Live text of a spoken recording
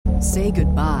Say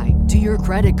goodbye to your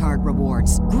credit card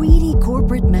rewards. Greedy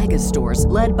corporate mega stores,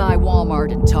 led by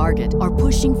Walmart and Target, are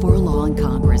pushing for a law in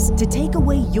Congress to take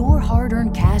away your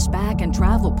hard-earned cash back and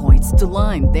travel points to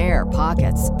line their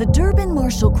pockets. The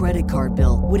Durbin-Marshall credit card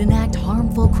bill would enact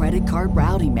harmful credit card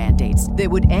routing mandates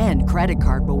that would end credit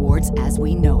card rewards as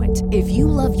we know it. If you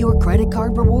love your credit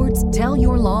card rewards, tell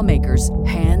your lawmakers,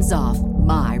 hands off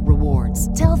my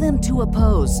rewards. Tell them to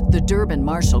oppose the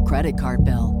Durbin-Marshall credit card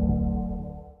bill.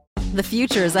 The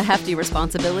future is a hefty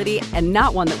responsibility and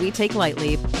not one that we take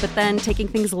lightly. But then taking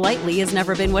things lightly has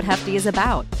never been what Hefty is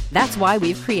about. That's why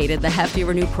we've created the Hefty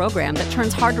Renew program that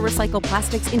turns hard-to-recycle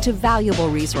plastics into valuable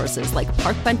resources like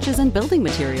park benches and building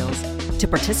materials. To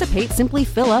participate, simply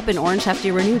fill up an orange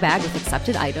Hefty Renew bag with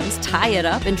accepted items, tie it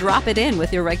up, and drop it in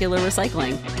with your regular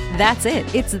recycling. That's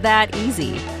it. It's that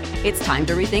easy. It's time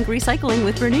to rethink recycling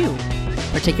with Renew.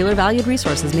 Particular valued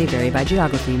resources may vary by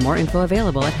geography. More info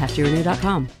available at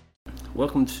heftyrenew.com.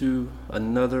 Welcome to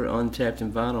another Untapped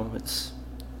in Vinyl. It's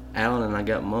Alan and I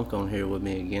got Monk on here with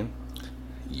me again.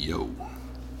 Yo.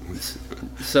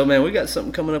 So, man, we got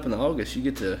something coming up in August. You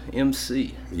get to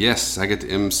MC. Yes, I get to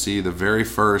MC the very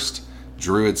first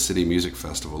Druid City Music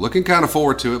Festival. Looking kind of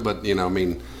forward to it, but,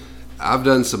 I've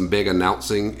done some big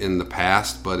announcing in the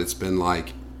past, but it's been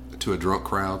like to a drunk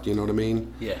crowd, you know what I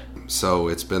mean? Yeah. So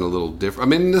it's been a little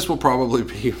different. This will probably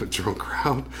be a drunk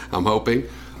crowd, I'm hoping.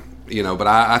 But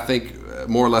I think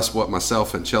more or less what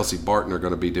myself and Chelsea Barton are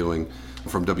going to be doing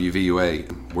from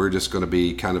WVUA. We're just going to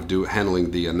be kind of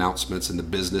handling the announcements and the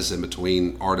business in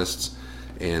between artists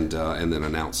and then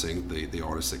announcing the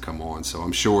artists that come on. So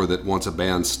I'm sure that once a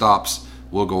band stops,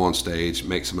 we'll go on stage,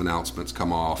 make some announcements,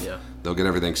 come off. Yeah. They'll get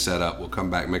everything set up. We'll come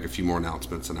back, make a few more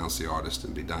announcements, announce the artist,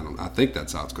 and be done. I think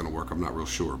that's how it's going to work. I'm not real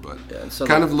sure, but so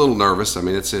kind of a little nervous.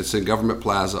 It's in Government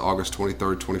Plaza, August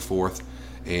 23rd, 24th.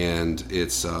 And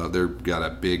it's they've got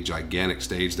a big, gigantic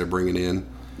stage they're bringing in.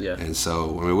 Yeah. And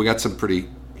so, we got some pretty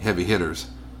heavy hitters.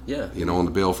 Yeah. On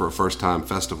the bill for a first-time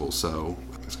festival. So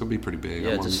it's going to be pretty big.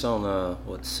 Yeah, just on,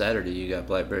 Saturday, you got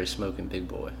Blackberry Smoke and Big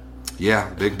Boy. Yeah,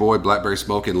 Big Boy, Blackberry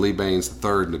Smoke, and Lee Baines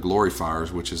III and the Glory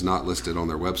Fires, which is not listed on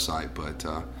their website, but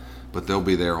they'll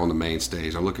be there on the main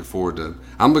stage. I'm looking forward to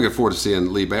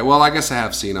seeing Lee Baines. Well, I guess I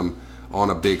have seen him on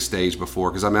a big stage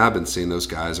before, because I've been seeing those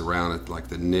guys around at like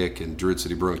the Nick and Druid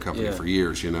City Brewing Company for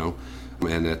years, and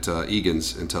at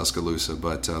Egan's in Tuscaloosa,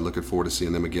 but looking forward to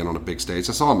seeing them again on a big stage.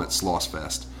 I saw them at Sloss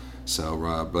Fest,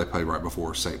 so they played right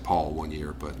before St. Paul one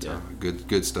year, but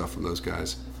good stuff from those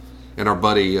guys. And our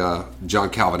buddy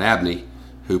John Calvin Abney,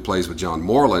 who plays with John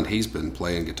Moreland, he's been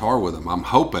playing guitar with him. I'm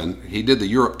hoping, he did the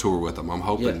Europe tour with him, I'm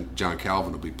hoping John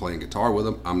Calvin will be playing guitar with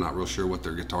him. I'm not real sure what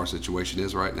their guitar situation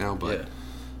is right now, but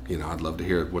I'd love to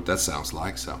hear what that sounds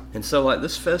like. And so, like,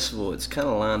 this festival, it's kind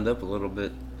of lined up a little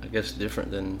bit, I guess,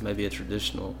 different than maybe a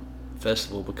traditional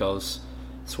festival, because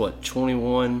it's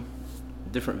 21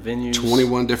 different venues.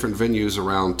 21 different venues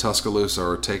around Tuscaloosa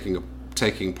are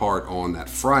taking part on that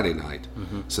Friday night.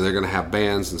 Mm-hmm. So they're going to have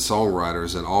bands and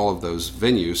songwriters in all of those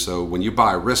venues. So when you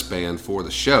buy a wristband for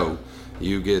the show,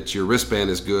 you get your wristband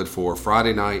is good for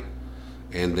Friday night,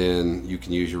 and then you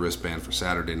can use your wristband for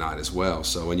Saturday night as well.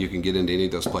 So, and you can get into any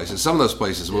of those places. Some of those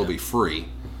places will be free.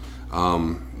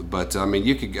 But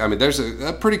there's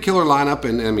a pretty killer lineup,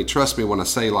 and trust me when I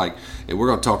say, and we're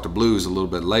going to talk to blues a little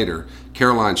bit later.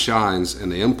 Caroline Shines and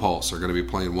the Impulse are going to be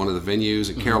playing one of the venues,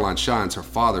 and Caroline Shines, her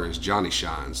father is Johnny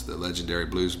Shines, the legendary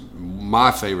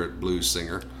my favorite blues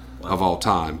singer of all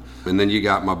time. And then you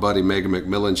got my buddy Megan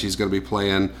McMillan, she's going to be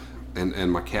playing.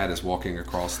 And my cat is walking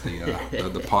across the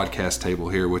podcast table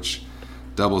here, which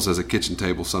doubles as a kitchen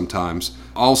table sometimes.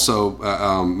 Also,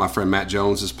 my friend Matt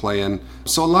Jones is playing.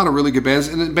 So a lot of really good bands.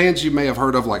 And bands you may have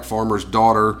heard of, like Farmer's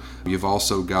Daughter. You've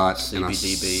also got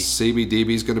CBDB.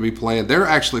 CBDB is going to be playing. They're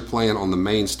actually playing on the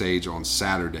main stage on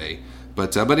Saturday.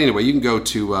 But anyway, you can go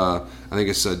to, I think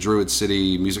it's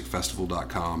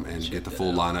druidcitymusicfestival.com and get the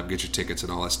full lineup, get your tickets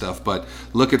and all that stuff. But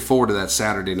looking forward to that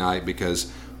Saturday night,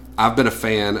 because I've been a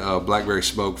fan of Blackberry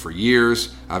Smoke for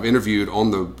years. I've interviewed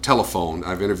on the telephone.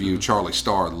 I've interviewed Charlie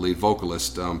Starr, the lead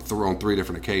vocalist, on 3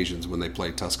 different occasions when they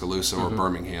played Tuscaloosa or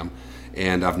Birmingham,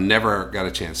 and I've never got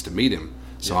a chance to meet him.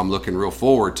 So I'm looking real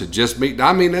forward to just meet.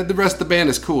 The rest of the band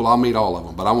is cool. I'll meet all of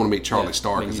them, but I want to meet Charlie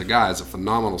Starr, because the guy is a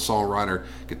phenomenal songwriter,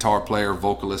 guitar player,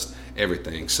 vocalist,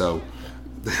 everything. So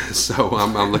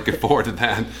I'm looking forward to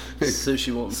that.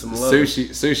 Sushi wants some love.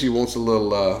 Sushi wants a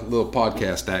little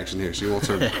podcast action here. She wants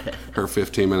her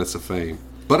 15 minutes of fame.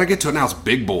 But I get to announce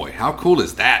Big Boy. How cool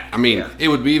is that? It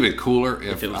would be even cooler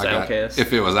if it was Outkast.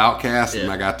 If it was Outkast and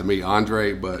I got to meet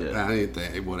Andre. But I didn't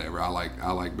think, whatever. I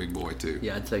like Big Boy too.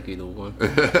 Yeah, I'd take either one.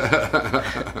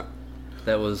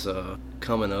 That was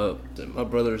coming up, my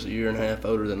brother's a year and a half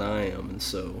older than I am, and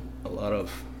so a lot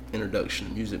of introduction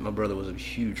to music. My brother was a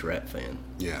huge rap fan.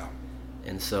 Yeah.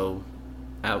 And so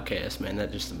Outkast, man,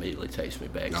 that just immediately takes me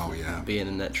back to being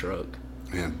in that truck.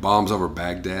 Man, Bombs Over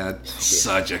Baghdad,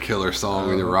 such a killer song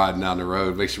when you're riding down the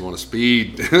road. Makes you want to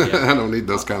speed. I don't need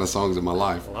those kind of songs in my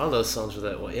life. A lot of those songs are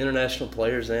that way. International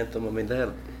Players Anthem, I mean,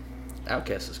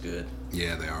 Outkast is good.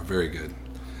 Yeah, they are very good.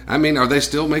 I mean, are they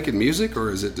still making music,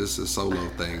 or is it just a solo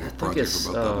thing, project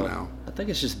for both of them now? I think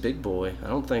it's just Big Boy. I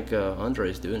don't think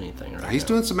Andre's doing anything right now. He's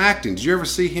doing some acting. Did you ever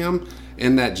see him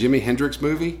in that Jimi Hendrix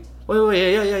movie?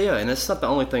 Wait, yeah. And it's not the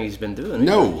only thing he's been doing.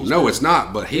 No, it's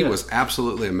not. But he was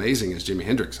absolutely amazing as Jimi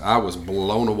Hendrix. I was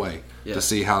blown away to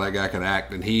see how that guy could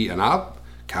act. And I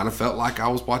kind of felt like I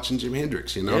was watching Jimi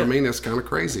Hendrix. You know what I mean? That's kind of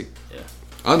crazy. Yeah.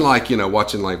 Unlike,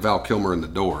 watching like Val Kilmer in The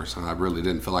Doors. I really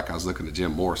didn't feel like I was looking at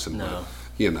Jim Morrison. No.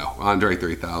 But, Andre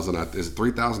 3000. Is it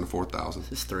 3,000 or 4,000?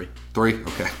 It's 3. 3?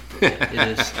 Okay.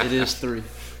 It is 3.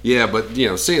 Yeah, but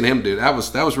seeing him do that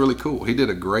was really cool. He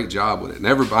did a great job with it, and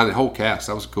everybody, the whole cast,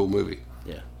 that was a cool movie.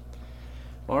 Yeah.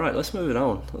 All right, let's move it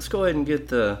on. Let's go ahead and get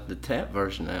the tap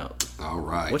version out. All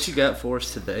right. What you got for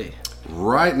us today?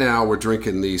 Right now, we're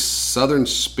drinking the Southern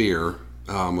Spear.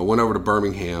 I went over to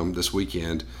Birmingham this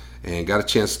weekend and got a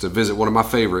chance to visit one of my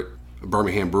favorite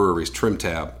Birmingham breweries, Trim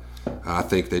Tab. I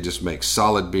think they just make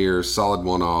solid beers, solid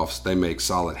one-offs. They make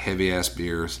solid heavy-ass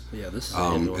beers. Yeah, this is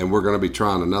and we're going to be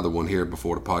trying another one here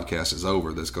before the podcast is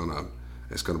over that's going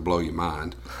to blow your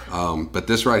mind. But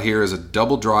this right here is a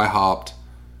double dry hopped,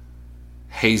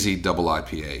 hazy double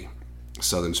IPA,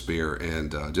 Southern Spear,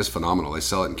 and just phenomenal. They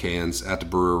sell it in cans at the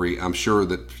brewery. I'm sure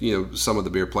that some of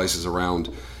the beer places around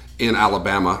in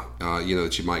Alabama,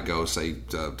 that you might go, say,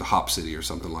 to Hop City or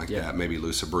something like that, maybe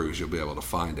Lusa Brews, you'll be able to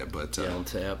find it. But on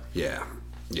tap.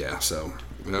 Yeah. So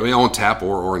on tap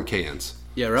or in cans.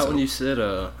 Yeah, right. So, when you said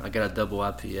I got a double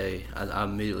IPA, I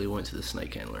immediately went to the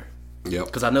Snake Handler. Yep.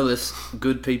 Because I know there's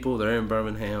good people. They're in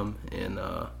Birmingham and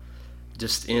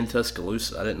just in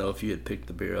Tuscaloosa. I didn't know if you had picked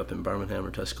the beer up in Birmingham or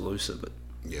Tuscaloosa, but.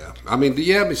 Yeah, I mean,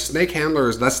 Snake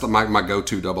Handler that's my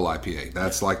go-to double IPA.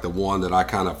 That's like the one that I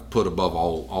kind of put above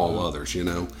all others,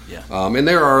 Yeah. And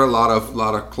there are a lot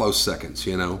of close seconds,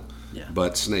 Yeah.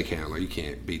 But Snake Handler, you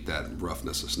can't beat that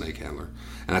roughness of Snake Handler.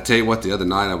 And I tell you what, the other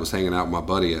night I was hanging out with my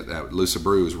buddy at Lusa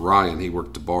Brews, Ryan. He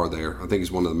worked the bar there. I think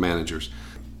he's one of the managers.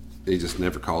 He just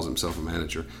never calls himself a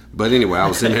manager. But anyway, I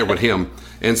was in there with him,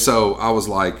 and so I was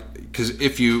like, because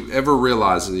if you ever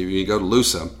realize that you go to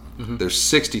Lusa. Mm-hmm. There's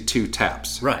 62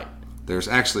 taps. Right. There's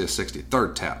actually a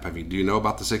 63rd tap. Do you know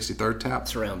about the 63rd tap?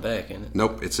 It's around back, isn't it?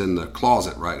 Nope. It's in the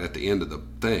closet right at the end of the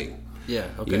thing. Yeah,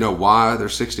 okay. You know why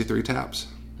there's 63 taps?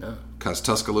 No. Because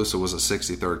Tuscaloosa was a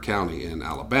 63rd county in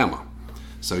Alabama.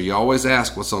 So you always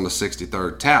ask what's on the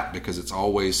 63rd tap because it's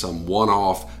always some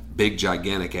one-off, big,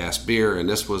 gigantic-ass beer, and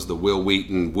this was the Will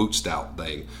Wheaton Woot Stout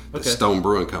thing that Stone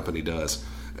Brewing Company does.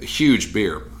 A huge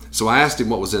beer. So I asked him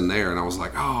what was in there, and I was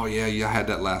like, oh, yeah, I had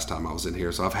that last time I was in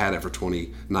here. So I've had it for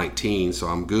 2019, so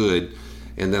I'm good.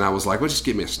 And then I was like, well, just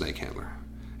give me a Snake Handler.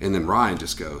 And then Ryan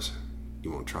just goes, you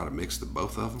want to try to mix the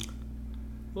both of them?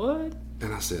 What?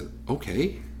 And I said,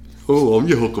 okay. Oh, I'm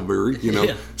your Huckleberry,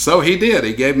 Yeah. So he did.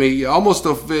 He gave me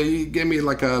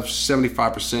like a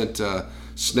 75%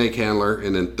 Snake Handler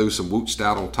and then threw some Woot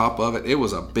Stout on top of it. It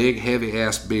was a big,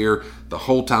 heavy-ass beer the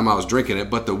whole time I was drinking it,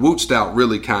 but the Woot Stout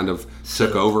really kind of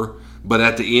took over. But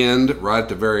at the end, right at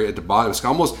the bottom, it's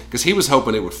almost, because he was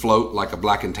hoping it would float like a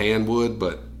black and tan would,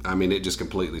 but, it just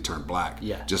completely turned black.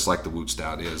 Yeah. Just like the Woot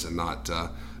Stout is, and not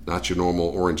your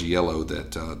normal orangey yellow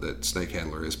that Snake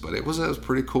Handler is. But it was a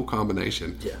pretty cool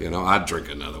combination. Yeah. I'd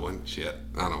drink another one. Shit,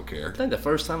 I don't care. I think the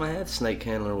first time I had Snake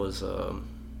Handler was,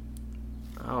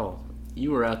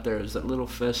 you were out there. It was that little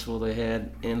festival they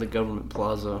had in the Government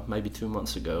Plaza maybe 2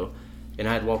 months ago. And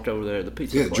I had walked over there to the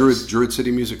pizza place. Druid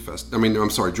City Music Fest.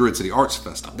 Druid City Arts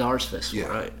Festival. The Arts Festival,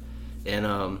 right.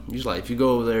 And usually if you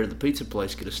go over there to the pizza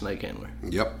place, get a Snake Handler.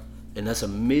 Yep. And that's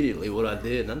immediately what I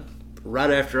did. And right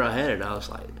after I had it, I was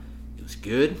like, it was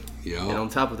good. Yeah. And on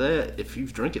top of that, if you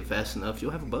drink it fast enough,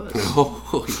 you'll have a buzz.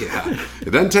 Oh, yeah.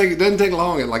 It doesn't take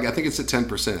long. I think it's at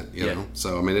 10%, you know.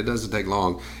 So, it doesn't take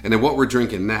long. And then what we're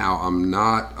drinking now, I'm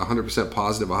not 100%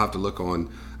 positive. I'll have to look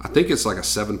on, I think it's like a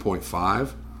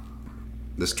 7.5.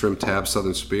 This Trim Tab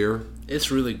Southern Spear.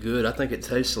 It's really good. I think it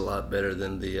tastes a lot better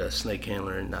than the Snake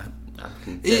Handler, and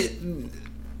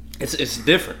it's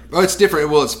different. Oh, it's different.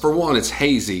 Well, it's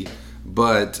hazy,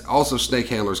 but also Snake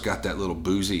Handler's got that little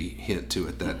boozy hint to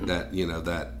it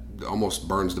that almost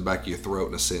burns the back of your throat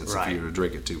in a sense if you were to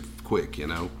drink it too quick,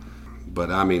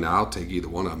 But I'll take either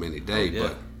one of them any day. Oh, yeah.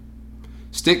 But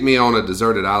stick me on a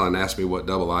deserted island and ask me what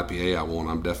double IPA I want,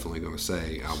 I'm definitely going to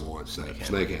say I want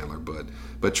Snake Handler.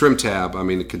 But Trim Tab, I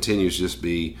mean, it continues to just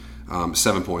be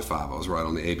 7.5. I was right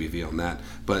on the ABV on that.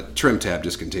 But Trim Tab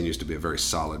just continues to be a very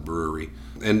solid brewery.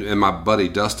 And my buddy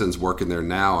Dustin's working there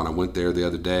now, and I went there the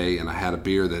other day, and I had a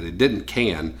beer that it didn't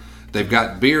can. They've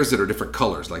got beers that are different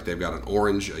colors. Like they've got an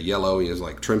orange, a yellow. He has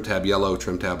like Trim Tab yellow,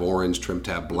 Trim Tab orange, Trim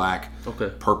Tab black,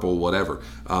 purple, whatever.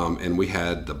 And we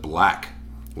had the black,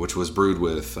 which was brewed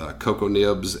with cocoa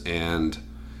nibs and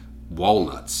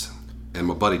walnuts. And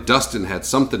my buddy Dustin had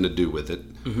something to do with it,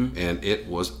 and it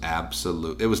was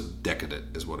it was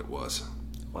decadent is what it was.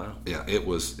 Wow. Yeah, it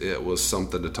was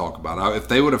something to talk about. If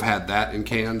they would have had that in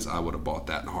cans, I would have bought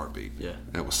that in a heartbeat. Yeah.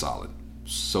 That was solid.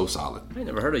 So solid. I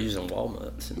never heard of using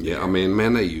walnuts. Yeah, I mean,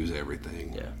 man, they use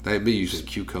everything. Yeah. They'd be using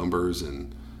cucumbers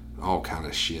and all kind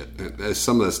of shit.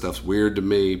 Some of that stuff's weird to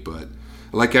me, but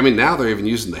like, I mean, now they're even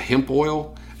using the hemp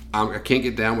oil. I can't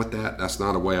get down with that. That's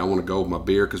not a way I want to go with my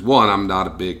beer. Because one, I'm not a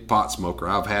big pot smoker.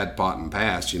 I've had pot in the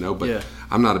past, but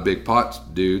I'm not a big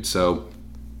pot dude. So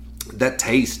that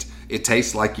taste, it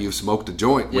tastes like you've smoked a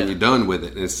joint when you're done with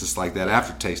it. And it's just like that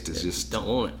aftertaste is just don't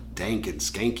want it. Dank and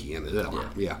skanky. And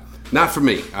not for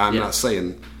me. I'm not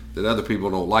saying that other people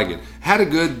don't like it. Had a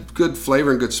good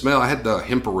flavor and good smell. I had the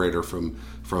Hemperator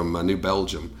from New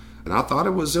Belgium. And I thought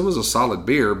it was a solid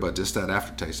beer, but just that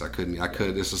aftertaste, I couldn't.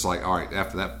 It's just like, all right,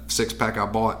 after that 6-pack I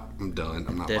bought, I'm done.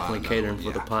 I'm not definitely buying catering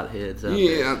for the potheads.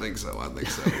 I think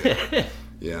so.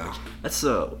 Yeah. That's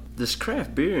this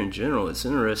craft beer in general. It's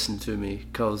interesting to me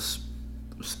because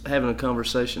I was having a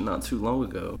conversation not too long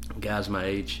ago. A guy's my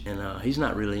age, and he's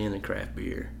not really into craft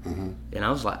beer. Mm-hmm. And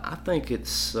I was like, I think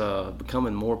it's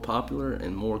becoming more popular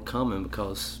and more common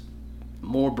because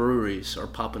more breweries are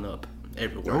popping up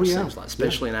everywhere. It seems like,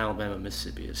 especially in Alabama and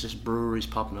Mississippi. It's just breweries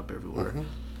popping up everywhere. Mm-hmm.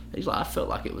 He's like, I felt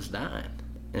like it was dying.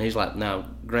 And he's like, now,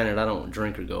 granted, I don't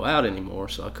drink or go out anymore,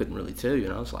 so I couldn't really tell you.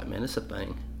 And I was like, man, it's a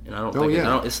thing. And I don't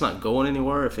think it's not going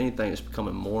anywhere. If anything, it's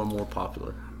becoming more and more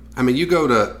popular. I mean, you go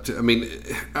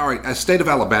all right, the state of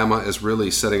Alabama is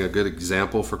really setting a good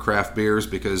example for craft beers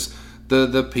because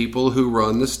the people who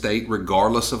run the state,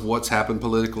 regardless of what's happened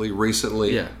politically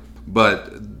recently,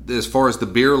 but as far as the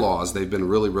beer laws, they've been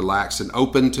really relaxed and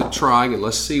open to trying, and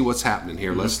let's see what's happening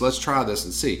here. Mm-hmm. Let's try this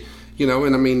and see. And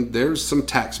I mean, there's some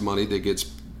tax money that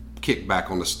gets kicked back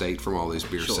on the state from all these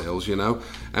beer sales,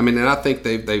 I mean, and I think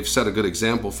they've set a good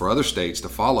example for other states to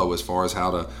follow as far as how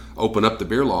to open up the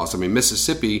beer laws. I mean,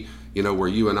 Mississippi, where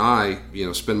you and I,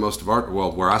 spend most of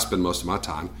where I spend most of my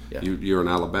time. Yeah. You're an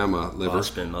Alabama liver. I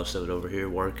spend most of it over here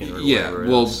working or whatever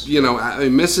else. I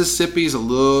mean, Mississippi's a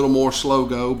little more slow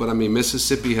go, but I mean,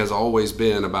 Mississippi has always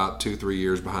been about 2-3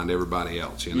 years behind everybody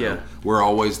else, We're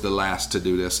always the last to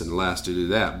do this and the last to do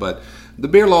that. But the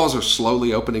beer laws are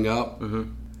slowly opening up. Mm-hmm.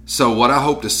 So what I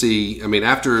hope to see, I mean,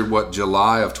 after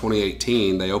July of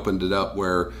 2018, they opened it up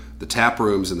where the tap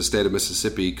rooms in the state of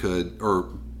Mississippi or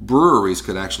breweries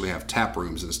could actually have tap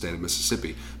rooms in the state of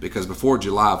Mississippi, because before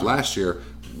July of last year,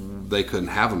 they couldn't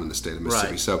have them in the state of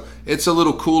Mississippi. Right. So it's a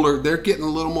little cooler. They're getting a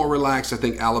little more relaxed. I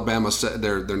think Alabama,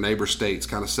 their neighbor states,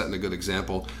 kind of setting a good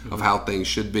example of how things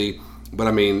should be. But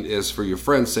I mean, as for your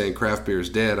friends saying craft beer is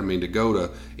dead, I mean, to go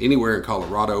to anywhere in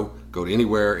Colorado, go to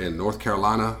anywhere in North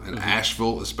Carolina, and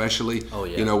Asheville especially,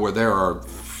 where there are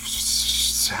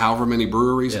however many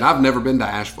breweries. And I've never been to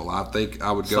Asheville. I think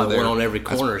I would go there. One on every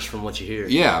corner is from what you hear.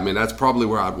 Yeah, I mean, that's probably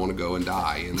where I'd want to go and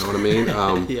die. You know what I mean?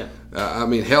 I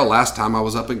mean, hell, last time I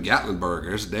was up in Gatlinburg,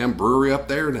 there's a damn brewery up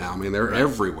there now. I mean, they're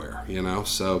everywhere,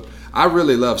 So I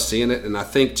really love seeing it. And I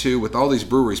think, too, with all these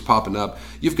breweries popping up,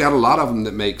 you've got a lot of them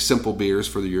that make simple beers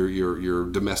for your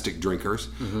domestic drinkers,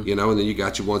 and then you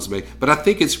got your ones that make. But I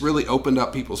think it's really opened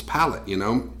up people's palate,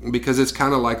 because it's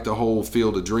kind of like the whole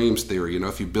Field of Dreams theory.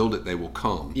 If you build it, they will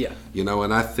come. Yeah.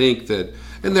 And I think that,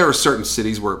 and there are certain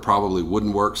cities where it probably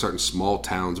wouldn't work, certain small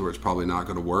towns where it's probably not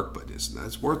going to work, but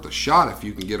it's worth a shot if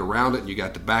you can get around it and you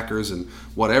got the backers and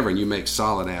whatever, and you make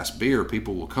solid ass beer,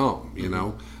 people will come,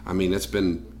 I mean, it's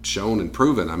been shown and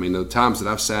proven. I mean, the times that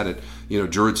I've sat at,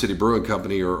 Druid City Brewing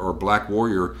Company or Black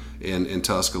Warrior in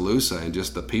Tuscaloosa, and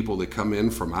just the people that come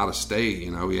in from out of state, they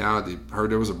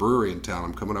heard there was a brewery in town,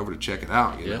 I'm coming over to check it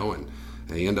out, and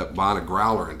they end up buying a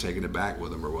growler and taking it back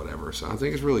with them or whatever. So I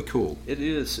think it's really cool. It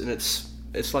is, and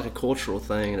it's like a cultural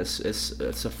thing, and it's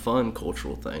a fun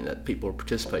cultural thing that people are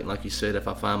participating. Like you said, if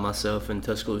I find myself in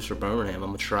Tuscaloosa or Birmingham, I'm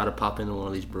gonna try to pop into one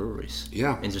of these breweries,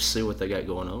 and just see what they got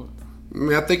going on. I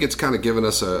mean, I think it's kind of given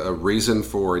us a reason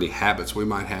for any habits we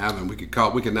might have, and we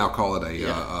can now call it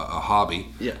a hobby.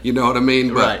 Yeah. You know what I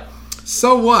mean? But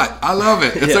so what? I love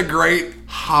it. It's a great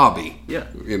hobby. Yeah.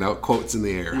 Quotes in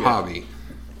the air, hobby.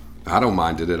 I don't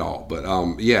mind it at all.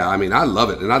 But yeah, I mean, I love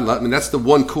it, and I mean, that's the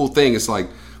one cool thing. It's like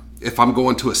if I'm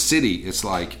going to a city, it's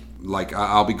like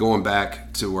I'll be going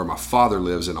back to where my father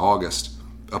lives in August,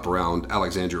 up around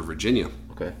Alexandria, Virginia.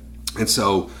 Okay. And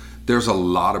so there's a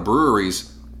lot of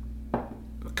breweries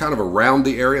kind of around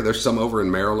the area. There's some over in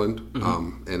Maryland,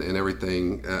 and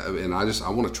everything. And I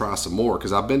want to try some more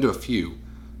because I've been to a few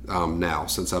now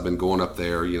since I've been going up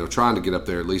there, trying to get up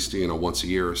there at least, once a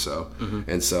year or so.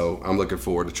 And so I'm looking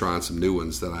forward to trying some new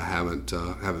ones that I haven't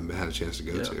had a chance to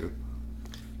go to.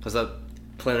 Because I'm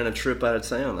planning a trip out of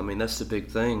town. I mean, that's the big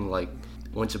thing. Like,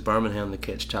 went to Birmingham to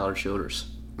catch Tyler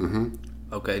Childers.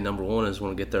 Okay, number one is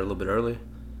want to get there a little bit early.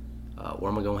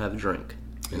 Where am I going to have a drink?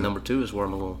 And number two is where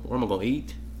am I going to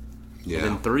eat? Yeah. And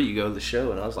then 3, you go to the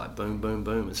show, and I was like, boom, boom,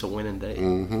 boom. It's a winning day.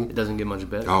 It doesn't get much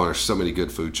better. Oh, there's so many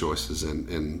good food choices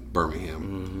in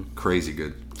Birmingham. Crazy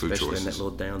good food Especially choices. in that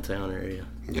little downtown area.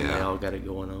 Yeah. And they all got it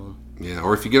going on. Yeah,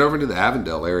 or if you get over into the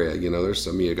Avondale area, there's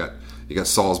some. You got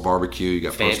Saul's Barbecue, you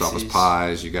got Fancies. Post Office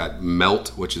Pies, you got Melt,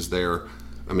 which is there.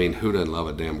 I mean, who doesn't love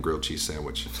a damn grilled cheese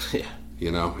sandwich? Yeah.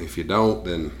 If you don't,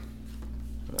 then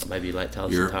maybe you like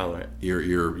lactose intolerant.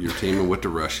 You're teaming with the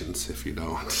Russians if you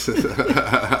don't.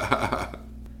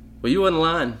 Well, you wasn't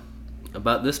lying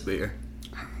about this beer.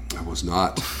 I was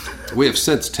not. We have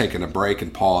since taken a break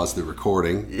and paused the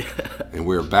recording, and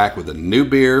we're back with a new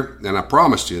beer. And I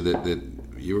promised you that it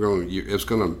was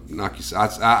going to knock you.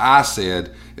 I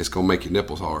said it's going to make your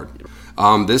nipples hard.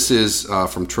 This is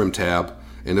from Trim Tab,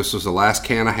 and this was the last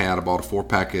can I had. I bought a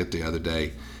 4-pack it the other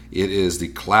day. It is the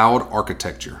Cloud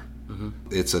Architecture.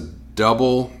 It's a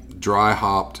double dry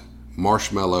hopped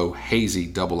marshmallow hazy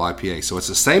double IPA. So it's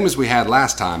the same as we had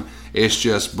last time. It's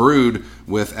just brewed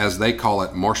with, as they call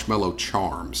it, marshmallow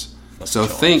charms. So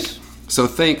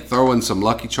think throwing some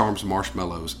Lucky Charms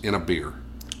marshmallows in a beer.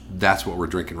 That's what we're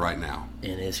drinking right now.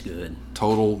 And it's good.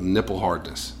 Total nipple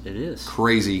hardness. It is.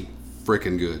 Crazy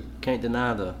freaking good. Can't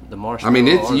deny the marshmallow. I mean,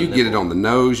 you get it on the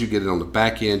nose, you get it on the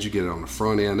back end, you get it on the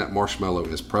front end. That marshmallow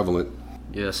is prevalent.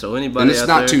 Yeah, so anybody and it's out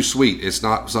not there, too sweet. It's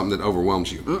not something that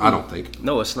overwhelms you. I don't think.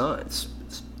 No, it's not. It's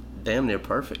damn near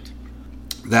perfect.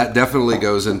 That definitely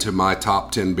goes into my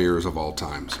top 10 beers of all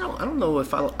times. I don't know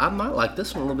if I might like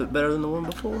this one a little bit better than the one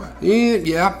before.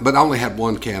 Yeah, but I only had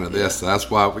one can of this. So that's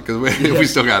why, because we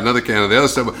still got another can of the other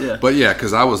stuff. But yeah,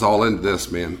 because I was all into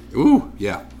this, man. Ooh,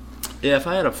 yeah. Yeah, if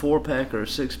I had a 4-pack or a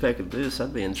 6-pack of this,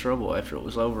 I'd be in trouble after it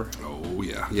was over. Oh,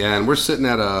 yeah. Yeah, and we're sitting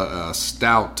at a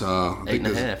stout.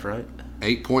 8.5, right?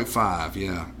 8.5,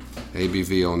 yeah.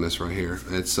 ABV on this right here.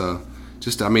 It's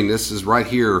this is right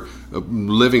here,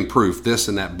 living proof. This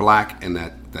and that black and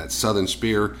that Southern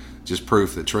Spear, just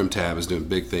proof that Trim Tab is doing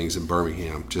big things in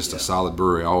Birmingham. Just a solid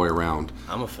brewery all the way around.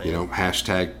 I'm a fan.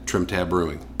 Hashtag Trim Tab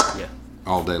Brewing. Yeah.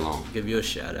 All day long. Give you a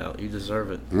shout out. You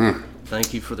deserve it.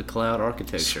 Thank you for the Cloud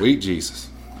Architecture. Sweet Jesus.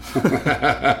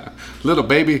 Little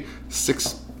baby,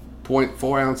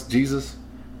 6.4 ounce Jesus.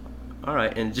 All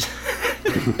right, and just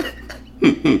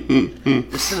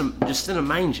just in a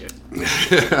manger.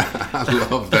 I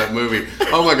love that movie.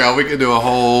 Oh my God, we could do a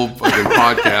whole fucking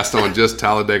podcast on just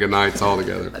Talladega Nights all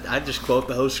together. I just quote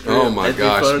the whole script. Oh my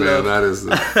gosh, man, that is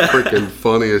the freaking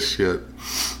funniest shit.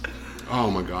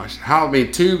 Oh my gosh,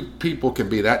 two people can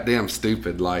be that damn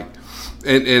stupid, like,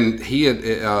 and he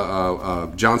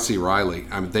and John C. Reilly.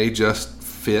 I mean, they just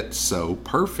fit so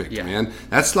perfect, man.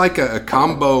 That's like a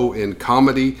combo in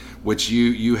comedy, which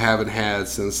you haven't had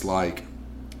since like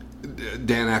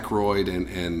Dan Aykroyd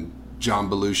and John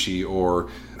Belushi, or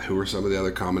who are some of the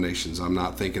other combinations? I'm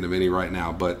not thinking of any right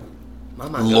now, but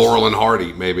Laurel and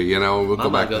Hardy, maybe. We'll go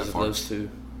back that far. Those two.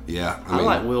 Yeah, I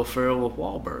like Will Ferrell with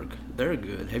Wahlberg. They're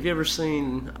good. Have you ever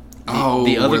seen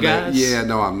the Other Guys? Yeah,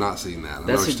 no, I've not seen that.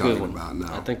 That's a good one. About, no.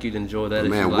 I think you'd enjoy that.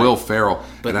 Man, if you Will like. Ferrell.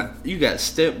 But you got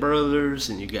Step Brothers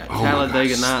and you got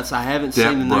Talladega Nights. I haven't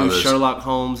seen the new Sherlock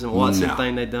Holmes and Watson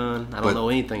thing they done. I don't know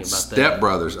anything about that. Step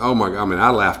Brothers. Oh my God! I mean,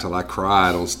 I laughed till I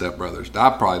cried on Step Brothers.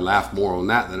 I probably laughed more on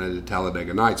that than I did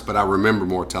Talladega Nights, but I remember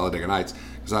more Talladega Nights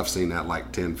because I've seen that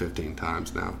like 10, 15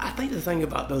 times now. I think the thing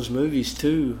about those movies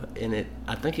too, and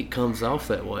I think it comes off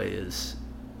that way, is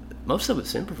most of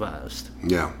it's improvised.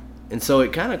 Yeah. And so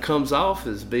it kind of comes off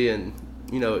as being,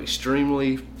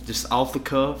 extremely just off the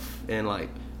cuff and like,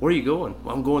 where are you going?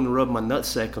 Well, I'm going to rub my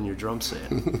nutsack on your drum set.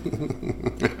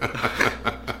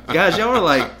 Guys, y'all are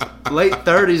like late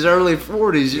 30s, early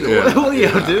 40s. What are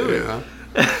y'all doing?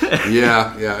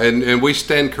 Yeah. And we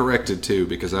stand corrected too,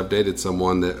 because I've dated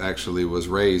someone that actually was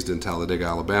raised in Talladega,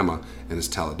 Alabama, and it's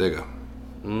Talladega.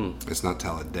 It's not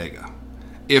Talladega.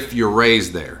 If you're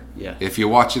raised there. Yeah. If you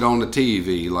watch it on the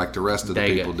TV like the rest of the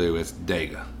people do, it's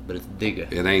Dega. But it's Digga.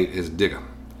 It ain't, it's Digga.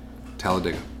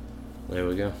 Talladega. There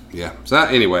we go. Yeah. So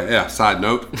anyway, side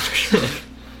note.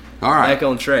 All right. Back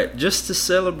on track. Just to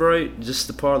celebrate just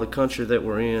the part of the country that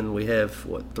we're in, we have,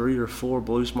 3 or 4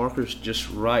 blues markers just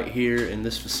right here in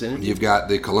this vicinity? You've got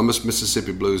the Columbus,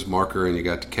 Mississippi Blues marker, and you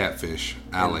got the Catfish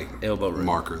Alley Elbow Room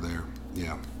marker there.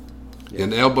 Yeah.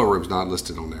 And the Elbow Room's not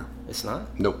listed on there. It's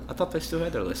not? Nope. I thought they still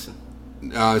had their listing.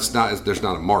 It's not. There's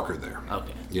not a marker there.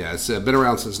 Okay. Yeah, it's been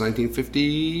around since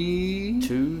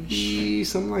 1952,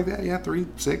 something like that. Yeah, 3,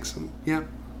 6. Yeah,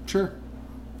 sure.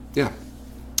 Yeah.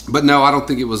 But no, I don't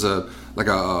think it was a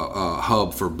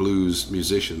hub for blues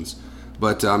musicians.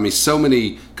 But I mean, so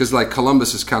many, because like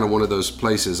Columbus is kind of one of those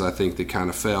places I think that kind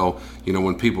of fell.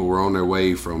 When people were on their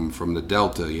way from the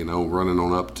Delta, running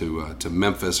on up to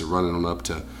Memphis or running on up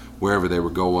to wherever they were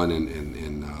going,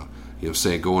 and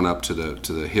say going up to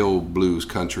the hill blues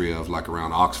country of like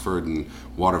around Oxford and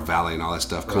Water Valley and all that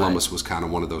stuff. Columbus was kind of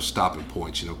one of those stopping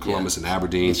points. Columbus and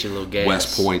Aberdeen,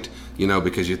 West Point.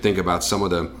 Because you think about some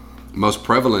of the most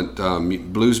prevalent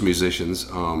blues musicians.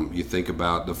 You think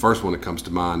about the first one that comes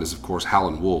to mind is, of course,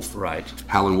 Howlin' Wolf. Right.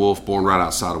 Howlin' Wolf, born right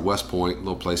outside of West Point, a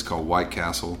little place called White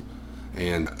Castle.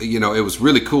 And, it was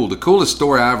really cool. The coolest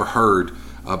story I ever heard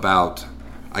about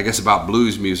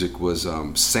blues music was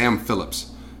Sam Phillips,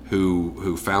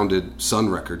 who founded Sun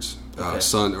Records,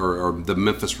 Sun or the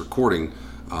Memphis Recording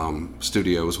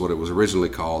Studio is what it was originally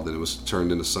called, and it was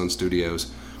turned into Sun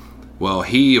Studios. Well,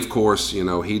 he, of course,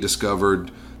 he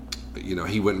discovered...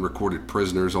 he went and recorded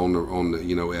prisoners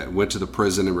went to the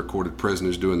prison and recorded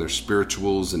prisoners doing their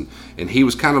spirituals, and he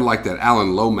was kind of like that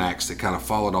Alan Lomax that kind of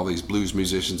followed all these blues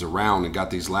musicians around and got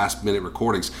these last minute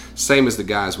recordings, same as the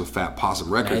guys with Fat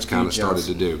Possum Records kind of started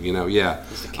to do.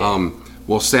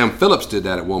 Well, Sam Phillips did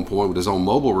that at one point with his own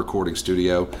mobile recording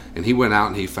studio, and he went out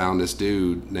and he found this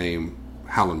dude named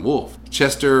Howlin' Wolf,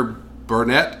 Chester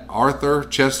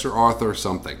Arthur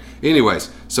something.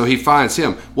 Anyways, so he finds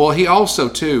him. Well, he also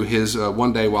too, his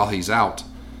one day while he's out,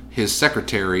 his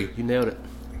secretary. You nailed it.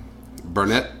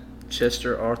 Burnett.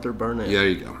 Chester Arthur Burnett. Yeah, there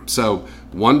you go. So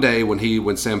one day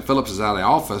when Sam Phillips is out of the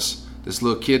office, this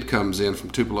little kid comes in from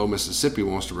Tupelo, Mississippi,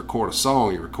 wants to record a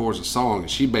song. He records a song,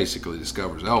 and she basically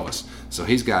discovers Elvis. So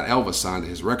he's got Elvis signed to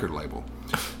his record label.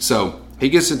 So he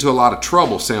gets into a lot of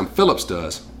trouble, Sam Phillips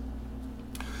does.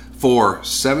 For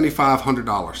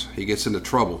 $7,500, he gets into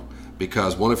trouble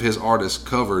because one of his artists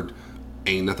covered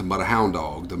Ain't Nothing But a Hound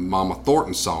Dog, the Mama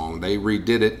Thornton song. They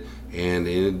redid it, and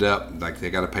it ended up like they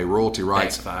got to pay royalty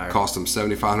rights. Cost them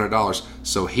 $7,500.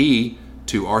 So he,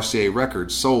 to RCA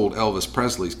Records, sold Elvis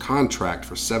Presley's contract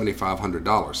for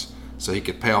 $7,500 so he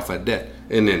could pay off that debt.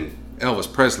 And then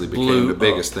Elvis Presley became the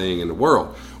biggest thing in the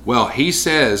world. Well, he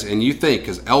says, and you think,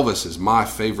 because Elvis is my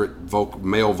favorite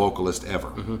male vocalist ever.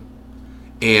 Mm-hmm.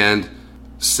 And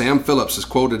Sam Phillips is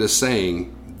quoted as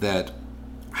saying that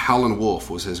Howlin' Wolf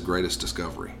was his greatest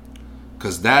discovery.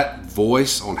 Because that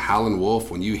voice on Howlin' Wolf,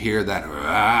 when you hear that,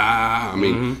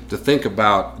 to think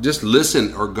about, just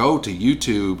listen or go to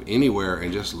YouTube anywhere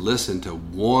and just listen to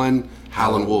one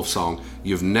Howlin' Wolf song.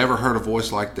 You've never heard a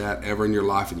voice like that ever in your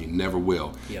life, and you never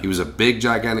will. Yep. He was a big,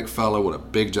 gigantic fellow with a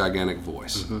big, gigantic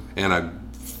voice. Mm-hmm.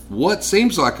 And what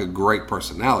seems like a great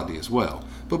personality as well.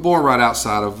 But born right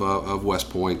outside of West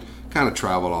Point, kind of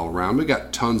traveled all around. We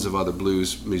got tons of other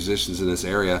blues musicians in this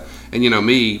area. And,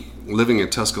 me living in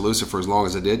Tuscaloosa for as long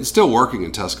as I did, and still working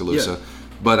in Tuscaloosa,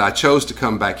 but I chose to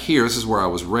come back here. This is where I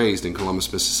was raised, in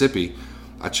Columbus, Mississippi.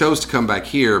 I chose to come back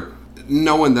here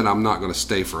knowing that I'm not going to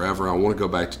stay forever. I want to go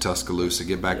back to Tuscaloosa,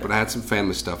 get back. But I had some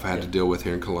family stuff I had to deal with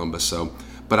here in Columbus.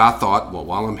 But I thought, well,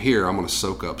 while I'm here, I'm going to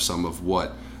soak up some of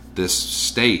what this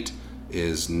state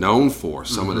is known for,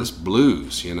 some of this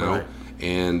blues, Right.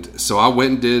 And so I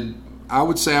went and did, I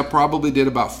would say I probably did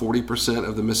about 40%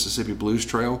 of the Mississippi Blues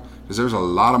Trail, because there's a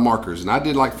lot of markers, and I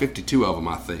did like 52 of them,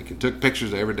 I think, and took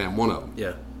pictures of every damn one of them.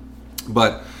 Yeah.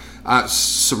 But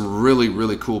some really,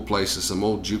 really cool places, some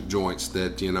old juke joints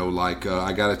that,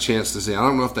 I got a chance to see. I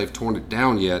don't know if they've torn it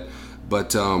down yet,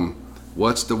 but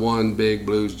what's the one big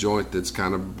blues joint that's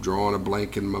kind of drawing a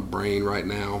blank in my brain right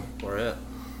now? Where at?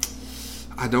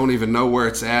 I don't even know where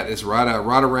it's at. It's right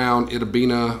around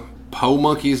Itabena, Po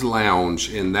Monkey's Lounge.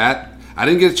 And that, I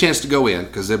didn't get a chance to go in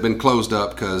because they've been closed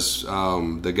up because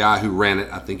the guy who ran it,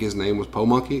 I think his name was Po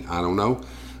Monkey, I don't know,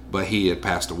 but he had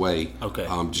passed away. Okay.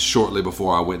 Just shortly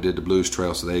before I went and did the Blues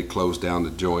Trail, so they closed down the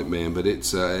joint, man. But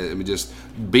it's just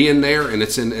being there, and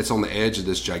it's on the edge of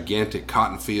this gigantic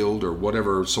cotton field or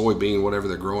whatever, soybean, whatever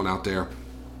they're growing out there.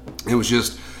 It was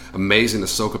just amazing to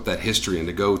soak up that history and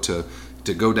to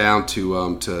go down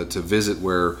to visit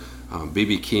where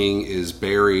B.B. King is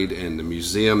buried, and the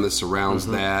museum that surrounds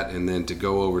that, and then to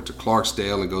go over to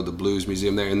Clarksdale and go to the Blues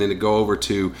Museum there, and then to go over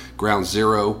to Ground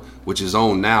Zero, which is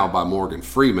owned now by Morgan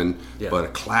Freeman, but a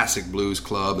classic blues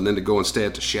club, and then to go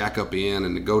instead to Shack Up Inn,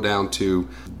 and to go down to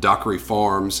Dockery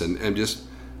Farms, and just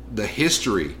the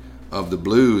history of the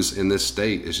blues in this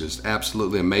state is just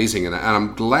absolutely amazing. And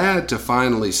I'm glad to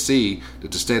finally see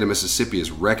that the state of Mississippi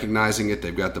is recognizing it.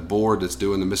 They've got the board that's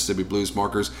doing the Mississippi Blues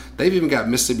Markers. They've even got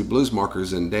Mississippi Blues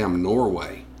Markers in damn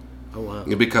Norway. Oh, wow.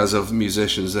 Because of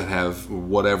musicians that have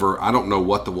whatever. I don't know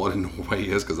what the one in Norway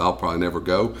is because I'll probably never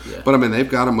go. Yeah. But I mean, they've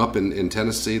got them up in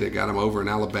Tennessee. They got them over in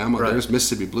Alabama. Right. There's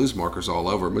Mississippi Blues Markers all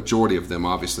over. Majority of them,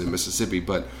 obviously, in Mississippi.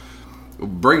 But it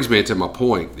brings me to my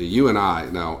point. You and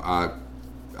I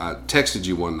texted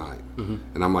you one night,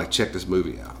 and I'm like, check this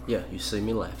movie out. Yeah, You See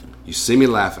Me Laughing. You See Me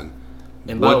Laughing.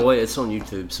 And by the way, it's on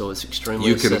YouTube, so it's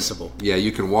extremely accessible. Yeah,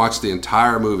 you can watch the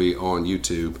entire movie on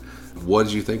YouTube. What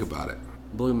did you think about it?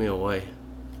 Blew me away.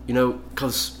 You know,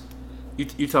 because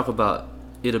you talk about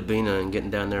Itta Bena and getting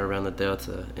down there around the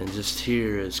Delta, and just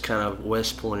here is kind of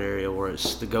West Point area where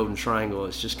it's the Golden Triangle.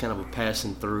 It's just kind of a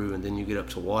passing through, and then you get up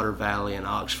to Water Valley and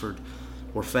Oxford,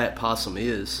 where Fat Possum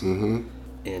is.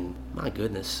 And my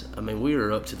goodness, I mean, we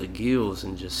were up to the gills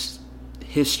in just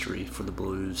history for the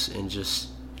blues, and just,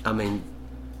 I mean,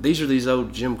 these are these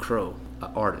old Jim Crow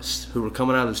artists who were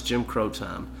coming out of this Jim Crow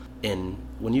time. And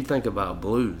when you think about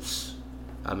blues,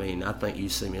 I mean, I think You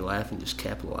See Me Laughing just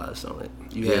capitalized on it.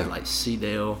 You had like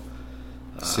Cedale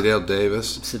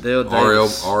Davis,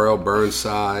 R.L.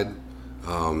 Burnside,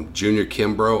 Junior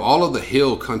Kimbrough, all of the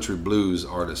Hill Country Blues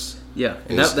artists. Yeah,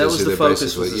 and that was the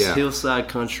focus, was this hillside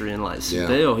country, and like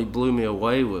Cedale, he blew me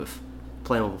away with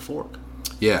Playing with a Fork.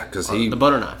 Yeah, because the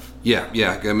butter knife. Yeah.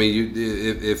 I mean,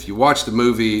 if you watch the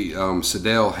movie,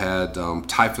 Cedale had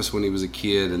typhus when he was a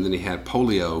kid, and then he had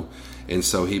polio, and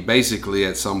so he basically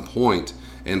at some point,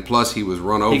 and plus he was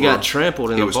run over. He got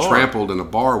trampled in a bar. He was trampled in a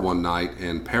bar one night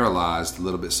and paralyzed a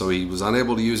little bit, so he was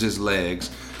unable to use his legs.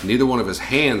 Neither one of his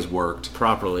hands worked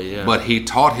properly. Yeah, but he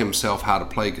taught himself how to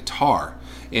play guitar.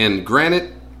 And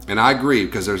granted, and I agree,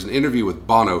 because there's an interview with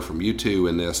Bono from U2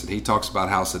 in this, and he talks about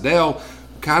how Cedale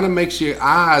kind of makes your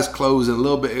eyes close a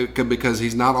little bit because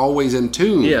he's not always in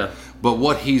tune. Yeah. But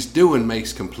what he's doing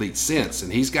makes complete sense.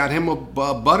 And he's got him a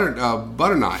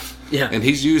butter knife. Yeah. And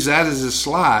he's used that as his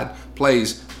slide,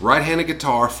 plays right-handed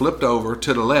guitar, flipped over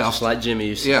to the left. Just like Jimmy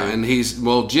used to do. Yeah,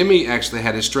 and Jimmy actually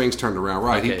had his strings turned around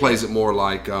right. Okay, he plays it more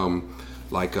like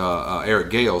Eric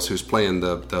Gales, who's playing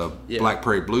the Black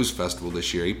Prairie Blues Festival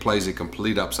this year. He plays it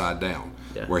complete upside down,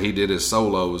 where he did his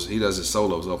solos. He does his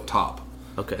solos up top.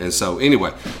 Okay. And so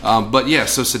anyway,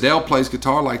 so Cedale plays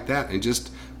guitar like that, and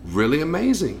just really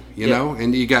amazing, you know.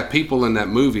 And you got people in that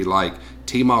movie like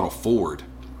T. Model Ford.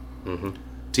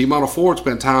 T. Model Ford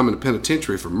spent time in the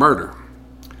penitentiary for murder.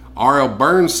 R.L.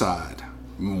 Burnside,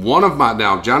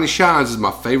 Johnny Shines is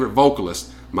my favorite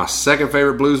vocalist. My second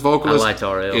favorite blues vocalist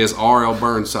is R.L.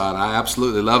 Burnside. I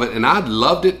absolutely love it. And I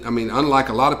loved it. I mean, unlike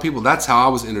a lot of people, that's how I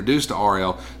was introduced to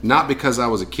R.L. Not because I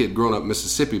was a kid growing up in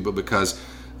Mississippi, but because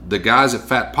the guys at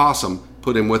Fat Possum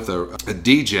put him with a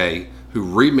DJ who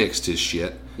remixed his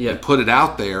shit and put it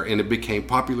out there, and it became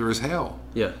popular as hell.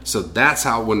 Yeah. So that's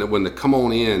how when the Come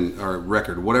On In or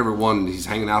record, whatever one he's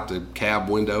hanging out the cab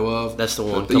window of. That's the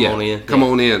one. Come On In. Come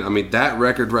On In. I mean, that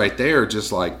record right there,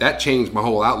 just like that changed my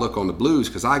whole outlook on the blues,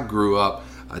 because I grew up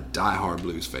a diehard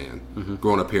blues fan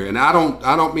growing up here. And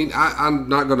I'm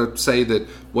not going to say that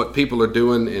what people are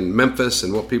doing in Memphis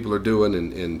and what people are doing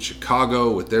in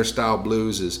Chicago with their style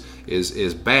blues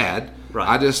is bad.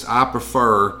 Right. I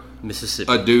prefer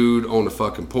Mississippi. A dude on the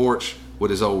fucking porch with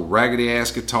his old raggedy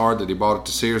ass guitar that he bought at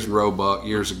the Sears and Roebuck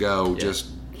years ago.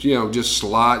 Yeah. Just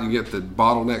slide. You get the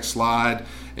bottleneck slide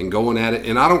and going at it.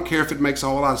 And I don't care if it makes a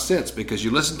whole lot of sense, because you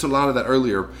listen to a lot of that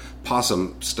earlier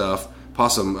Possum stuff,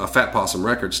 Fat Possum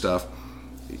record stuff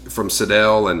from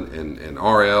Cedale and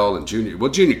R.L. and Junior.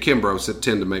 Well, Junior Kimbrough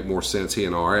tend to make more sense, he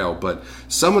and R.L. But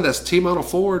some of that's T. Model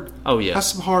Ford. Oh, yeah. That's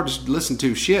some hard to listen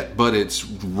to shit, but it's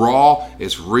raw,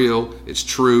 it's real, it's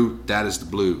true. That is the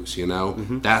blues, you know?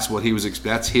 That's what he was.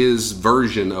 That's his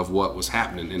version of what was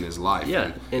happening in his life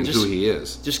and just, who he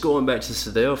is. Just going back to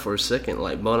Cedale for a second,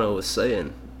 like Bono was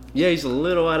saying, yeah, he's a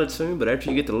little out of tune, but after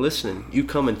you get to listening, you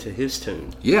come into his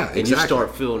tune. Yeah, exactly. And you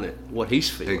start feeling it, what he's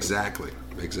feeling. Exactly.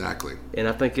 And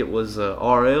I think it was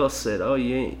R.L. said, oh,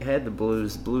 you ain't had the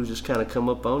blues. The blues just kind of come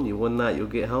up on you. One night you'll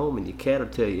get home and your cat will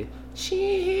tell you, she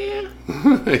ain't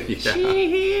here. She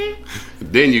ain't here.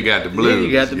 Then you got the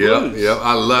blues. Yep.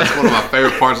 I love that's one of my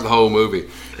favorite parts of the whole movie.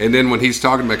 And then when he's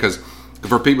talking about, because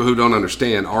for people who don't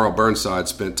understand, R.L. Burnside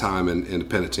spent time in the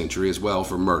penitentiary as well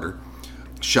for murder.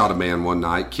 shot a man one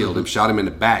night, killed him, shot him in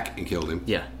the back and killed him.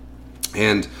 Yeah.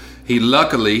 And he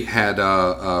luckily had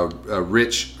a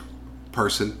rich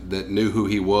person that knew who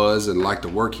he was and liked the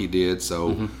work he did,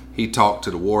 so he talked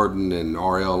to the warden, and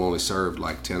RL only served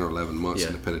like 10 or 11 months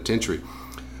in the penitentiary.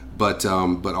 But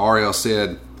RL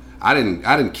said, I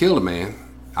didn't kill the man,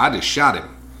 I just shot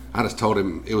him. I just told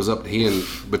him it was up to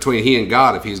between he and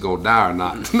God if he's gonna die or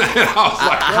not. I was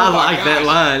like, I like that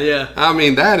line. Yeah. I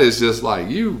mean, that is just like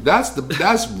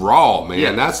that's raw, man.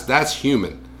 Yeah. That's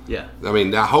human. Yeah. I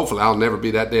mean, now hopefully I'll never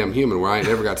be that damn human where I ain't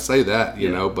ever got to say that, you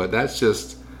know. But that's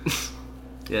just.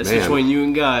 Yeah, it's between you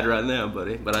and God right now,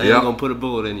 buddy. But I ain't gonna put a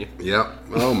bullet in you. Yep.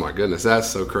 Oh my goodness, that's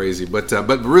so crazy. But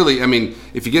really, I mean,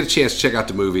 if you get a chance to check out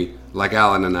the movie, like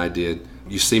Alan and I did,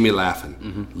 you see me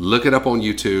laughing. Look it up on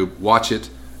YouTube, watch it.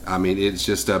 I mean, it's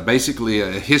just basically a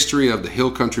history of the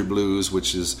Hill Country Blues,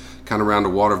 which is kind of around the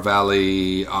Water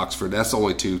Valley, Oxford. That's the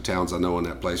only two towns I know in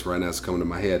that place right now that's coming to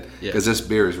my head. Because this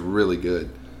beer is really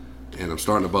good. And I'm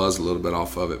starting to buzz a little bit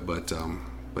off of it, but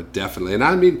definitely. And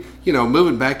I mean, you know,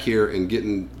 moving back here and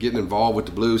getting involved with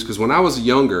the blues, because when I was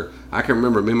younger, I can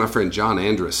remember me and my friend John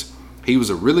Andrus. He was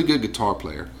a really good guitar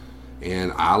player,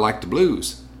 and I liked the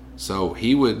blues. So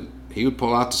he would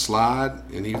pull out the slide,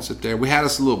 and he'd sit there. We had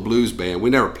us a little blues band. We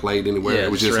never played anywhere. Yeah,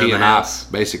 it was just he and I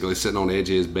basically sitting on the edge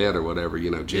of his bed or whatever, you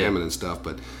know, jamming and stuff.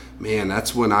 But man,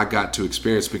 that's when I got to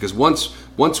experience, because once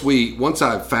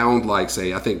I found, like,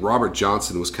 say, I think Robert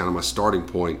Johnson was kind of my starting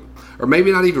point, or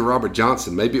maybe not even Robert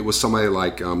Johnson. Maybe it was somebody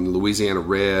like Louisiana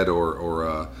Red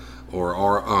or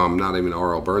not even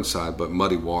R.L. Burnside, but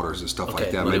Muddy Waters and stuff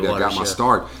like that. Maybe I got my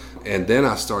start. And then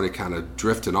I started kind of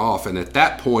drifting off. And at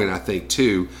that point, I think,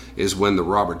 too, is when the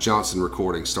Robert Johnson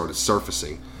recording started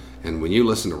surfacing. And when you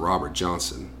listen to Robert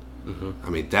Johnson, I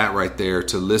mean, that right there,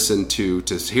 to listen to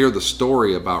hear the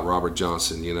story about Robert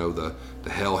Johnson, you know, the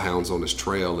hellhounds on his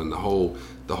trail, and the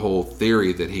whole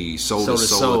theory that he sold his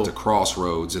soul at the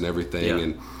crossroads and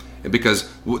everything. And because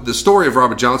the story of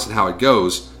Robert Johnson, how it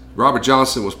goes, Robert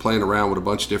Johnson was playing around with a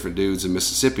bunch of different dudes in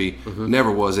Mississippi,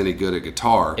 never was any good at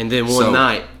guitar. And then one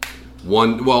night...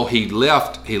 he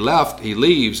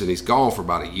leaves, and he's gone for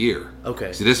about a year.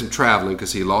 Okay. So he did some traveling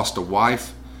because he lost a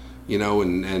wife, you know,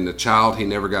 and the child he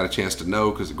never got a chance to know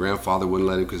because the grandfather wouldn't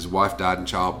let him because his wife died in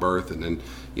childbirth. And then,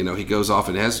 you know, he goes off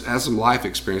and has some life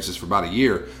experiences for about a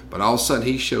year. But all of a sudden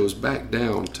he shows back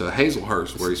down to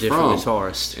Hazelhurst, where he's from.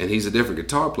 Guitarist. And he's a different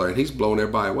guitar player, and he's blowing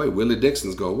everybody away. Willie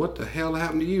Dixon's going, what the hell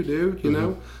happened to you, dude? You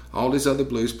know, all these other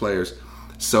blues players.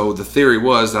 So the theory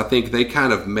was, I think they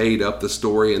kind of made up the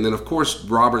story. And then, of course,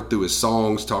 Robert, through his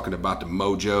songs, talking about the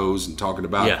Mojos and talking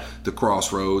about the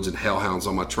crossroads and hellhounds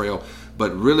on my trail.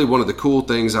 But really, one of the cool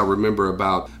things I remember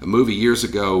about a movie years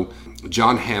ago,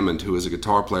 John Hammond, who is a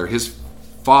guitar player, his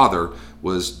father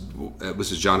was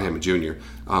John Hammond Jr.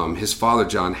 His father,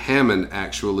 John Hammond,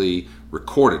 actually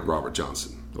recorded Robert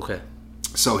Johnson. Okay.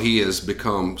 So he has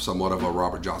become somewhat of a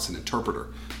Robert Johnson interpreter.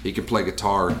 He can play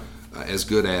guitar as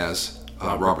good as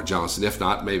Robert Johnson, if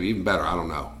not, maybe even better. I don't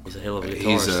know. He's a hell of a guitarist.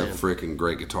 He's a freaking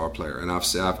great guitar player, and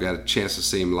I've got a chance to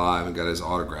see him live and got his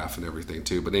autograph and everything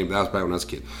too. But anyway, that was back when I was a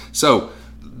kid. So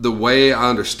the way I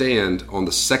understand, on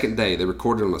the second day, they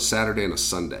recorded on a Saturday and a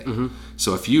Sunday.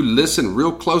 So if you listen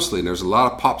real closely, and there's a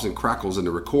lot of pops and crackles in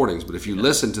the recordings, but if you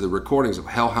listen to the recordings of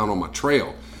Hellhound on My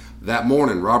Trail, that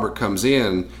morning Robert comes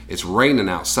in, it's raining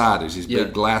outside, there's these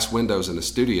big glass windows in the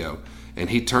studio,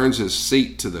 and he turns his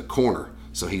seat to the corner.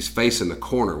 So he's facing the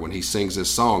corner when he sings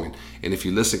this song. And if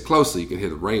you listen closely, you can hear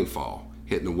the rainfall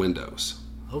hitting the windows.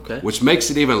 Okay. Which makes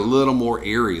it even a little more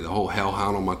eerie, the whole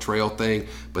Hellhound on My Trail thing.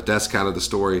 But that's kind of the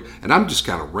story. And I'm just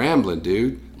kind of rambling,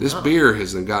 dude. This beer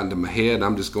hasn't gotten to my head. And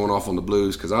I'm just going off on the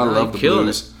blues because I love the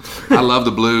blues. I love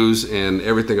the blues and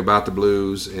everything about the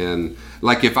blues. And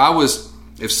like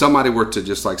if somebody were to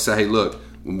just like say, hey, look,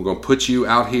 we're going to put you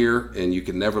out here and you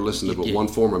can never listen to but one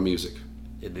form of music.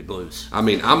 It'd be blues. I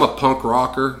mean, I'm a punk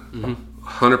rocker,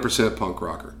 100% punk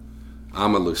rocker.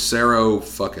 I'm a Lucero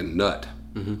fucking nut,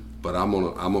 but I'm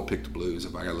gonna pick the blues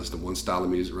if I gotta listen to one style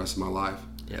of music the rest of my life.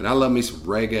 Yeah. And I love me some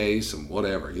reggae, some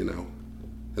whatever, you know,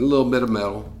 and a little bit of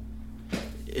metal.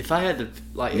 If I had to,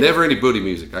 like, never any booty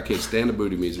music. I can't stand the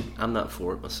booty music. I'm not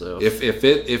for it myself.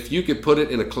 If you could put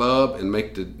it in a club and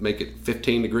make it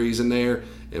 15 degrees in there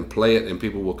and play it and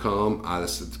people will come,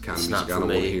 that's the kind of music I don't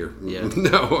want to hear. Yeah.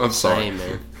 No, I'm sorry. Same,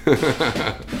 man.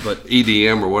 But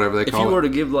EDM or whatever they call it. If you were to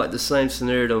give like the same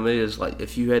scenario to me as like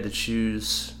if you had to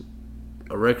choose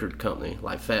a record company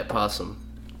like Fat Possum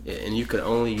and you could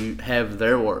only have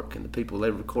their work and the people they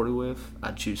recorded with,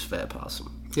 I'd choose Fat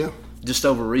Possum. Yeah. Just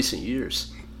over recent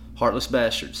years. Heartless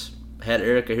Bastards. Had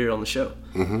Erica here on the show.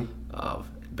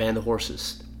 Band of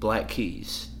Horses. Black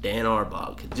Keys, Dan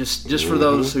Arbach. Just for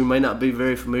those who may not be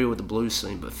very familiar with the blues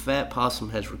scene, but Fat Possum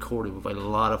has recorded with a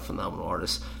lot of phenomenal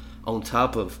artists. On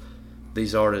top of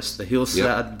these artists, the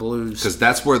Hillside Blues. Because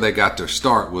that's where they got their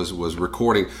start, was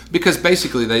recording. Because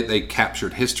basically they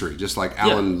captured history, just like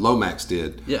Alan Lomax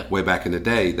did way back in the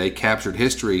day. They captured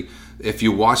history. If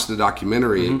you watch the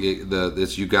documentary,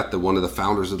 you got one of the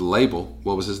founders of the label.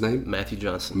 What was his name? Matthew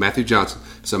Johnson. Matthew Johnson.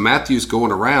 So Matthew's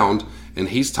going around, and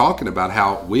he's talking about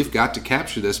how we've got to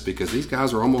capture this because these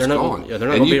guys are almost gone. Yeah, they're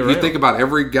not going to be around. You think about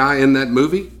every guy in that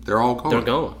movie, they're all gone. They're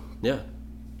gone, yeah.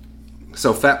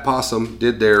 So Fat Possum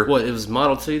did their... What, it was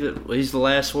Model T that... He's the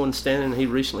last one standing, he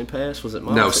recently passed? Was it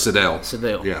Model T? No, Sedell.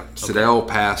 Sedell. Yeah, Sedell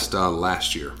passed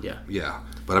last year. Yeah.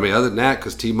 But I mean, other than that,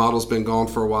 because T-Model's been gone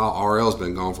for a while, RL's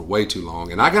been gone for way too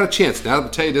long. And I got a chance. Now, I'll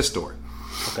tell you this story.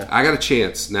 Okay. I got a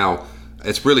chance. Now,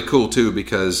 it's really cool, too,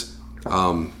 because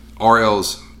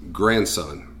RL's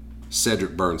grandson,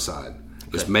 Cedric Burnside,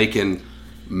 is making...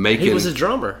 He was a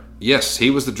drummer. Yes, he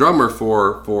was the drummer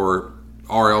for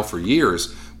RL for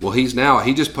years. Well, he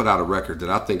just put out a record that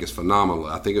I think is phenomenal.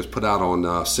 I think it was put out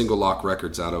on Single Lock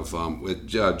Records out of with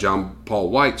John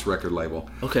Paul White's record label,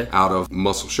 out of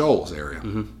Muscle Shoals area,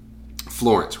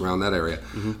 Florence, around that area.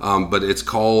 But it's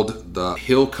called the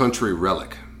Hill Country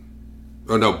Relic.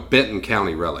 Or no, Benton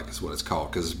County Relic is what it's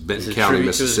called, because Benton County,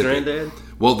 Mississippi. To his granddad?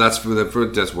 Well, that's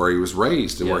where he was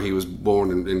raised and where he was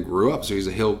born and grew up. So he's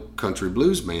a Hill Country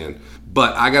blues man.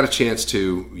 But I got a chance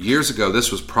to, years ago,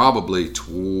 this was probably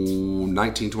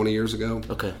 19, 20 years ago.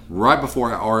 Okay. Right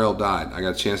before RL died, I got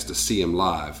a chance to see him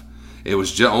live. It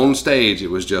was just on stage, it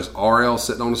was just RL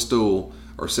sitting on a stool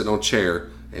or sitting on a chair,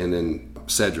 and then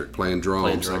Cedric playing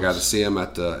drums. I got to see him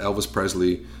at the Elvis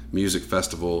Presley Music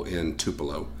Festival in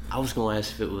Tupelo. I was going to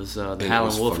ask if it was the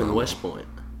Howlin' Wolf in West Point.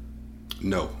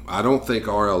 No, I don't think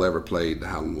RL ever played the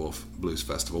Howlin' Wolf Blues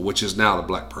Festival, which is now the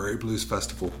Black Prairie Blues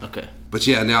Festival. Okay. But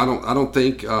yeah, now I don't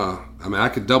think. I mean, I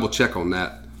could double check on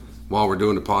that while we're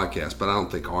doing the podcast, but I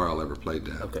don't think RL ever played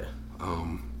that. Okay.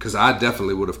 Because I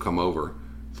definitely would have come over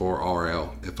for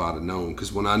RL if I'd have known.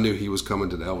 Because when I knew he was coming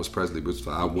to the Elvis Presley Blues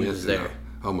Festival, I went. He was there.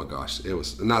 Oh my gosh, it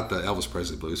was not the Elvis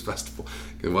Presley Blues Festival.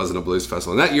 It wasn't a blues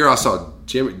festival. And that year I saw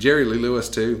Jerry Lee Lewis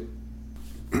too.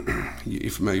 You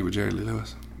familiar with Jerry Lee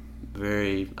Lewis?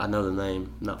 I know the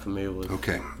name, not familiar with.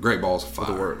 Okay, Great Balls of Fire.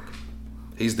 The work.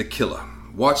 He's the killer.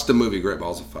 Watch the movie Great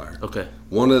Balls of Fire. Okay.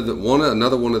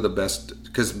 Another one of the best,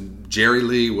 because Jerry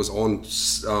Lee was on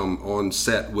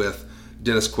set with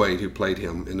Dennis Quaid, who played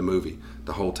him in the movie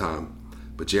the whole time.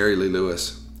 But Jerry Lee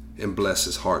Lewis, and bless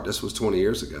his heart, this was 20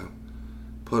 years ago,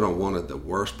 put on one of the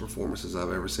worst performances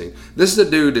I've ever seen. This is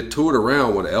a dude that toured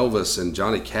around with Elvis and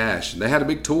Johnny Cash, and they had a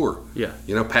big tour. Yeah.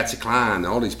 You know, Patsy Cline,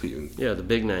 all these people. Yeah, the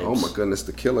big names. Oh my goodness,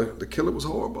 the killer was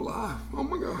horrible live. Oh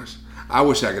my gosh. I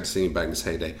wish I could see him back in his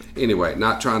heyday. Anyway,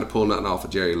 not trying to pull nothing off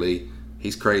of Jerry Lee.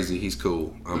 He's crazy, he's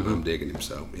cool. I'm digging him,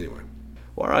 so anyway.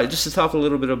 Well, all right, just to talk a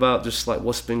little bit about just like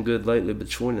what's been good lately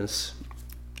between us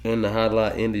and the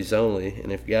Highlight Indies Only.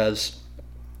 And if guys,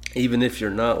 even if you're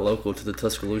not local to the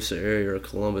Tuscaloosa area or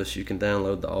Columbus, you can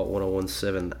download the Alt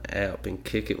 1017 app and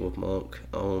kick it with Monk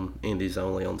on Indies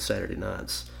Only on Saturday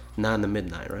nights, 9 to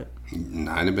midnight, right?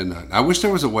 9 to midnight. I wish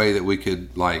there was a way that we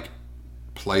could like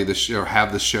play the show or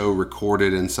have the show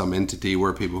recorded in some entity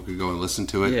where people could go and listen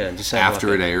to it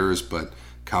after it airs, but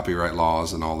copyright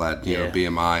laws and all that, you know,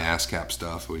 BMI, ASCAP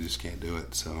stuff, we just can't do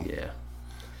it. So yeah.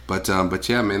 But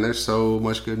yeah, man, there's so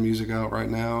much good music out right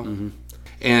now.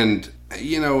 And,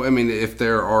 you know, I mean, if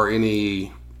there are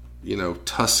any, you know,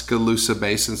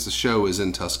 Tuscaloosa-based, since the show is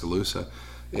in Tuscaloosa,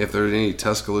 if there's any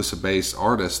Tuscaloosa-based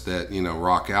artists that, you know,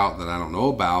 rock out that I don't know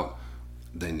about,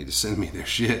 they need to send me their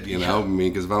shit, you know? I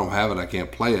mean, because if I don't have it, I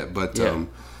can't play it. But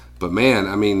man,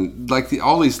 I mean, like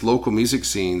all these local music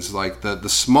scenes, like the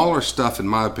smaller stuff, in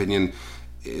my opinion,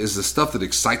 is the stuff that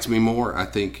excites me more. I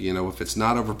think, you know, if it's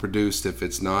not overproduced, if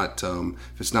it's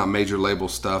not major label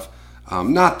stuff,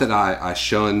 not that I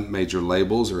shun major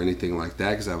labels or anything like that,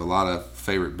 because I have a lot of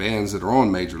favorite bands that are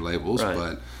on major labels,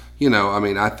 but you know, I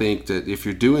mean, I think that if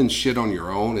you're doing shit on your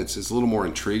own, it's a little more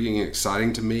intriguing and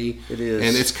exciting to me. It is.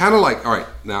 And it's kind of like, all right,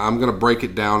 now I'm going to break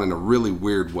it down in a really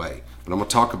weird way, but I'm going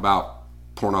to talk about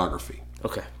pornography.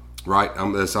 Okay. Right?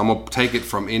 I'm going to take it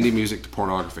from indie music to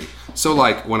pornography. So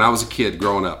like when I was a kid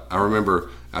growing up, I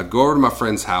remember I'd go over to my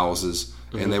friends' houses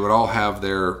and they would all have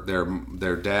their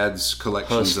dad's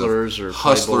collections of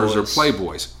Hustlers or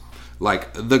Playboys.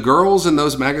 Like the girls in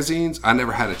those magazines, I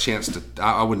never had a chance to.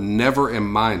 I would never in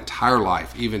my entire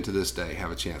life, even to this day,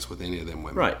 have a chance with any of them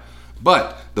women. Right.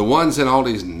 But the ones in all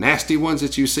these nasty ones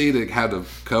that you see that have the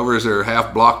covers that are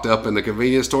half blocked up in the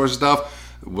convenience stores and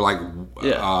stuff, like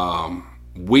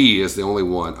We is the only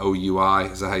one.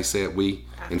 OUI, is that how you say it? We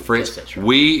in French. Yes, that's right.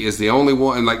 We is the only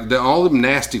one, and like all them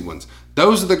nasty ones.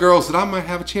 Those are the girls that I might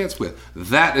have a chance with.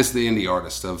 That is the indie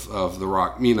artist of the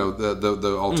rock,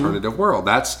 the alternative world.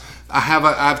 I have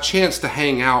a chance to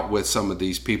hang out with some of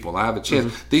these people. I have a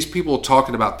chance. These people are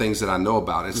talking about things that I know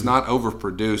about. It's not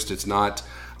overproduced. It's not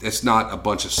a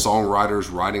bunch of songwriters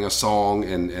writing a song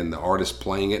and the artist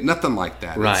playing it. Nothing like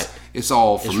that. Right. It's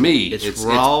all for me. It's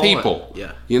raw. It's people.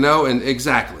 Yeah. And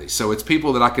exactly. So it's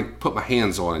people that I can put my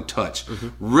hands on and touch.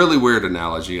 Really weird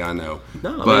analogy, I know.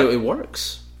 No, but it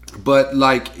works. But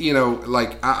I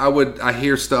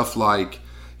hear stuff like,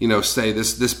 say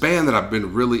this band that I've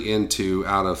been really into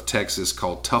out of Texas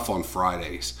called Tough on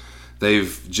Fridays.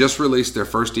 They've just released their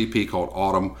first EP called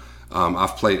Autumn.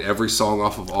 I've played every song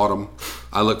off of Autumn.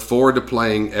 I look forward to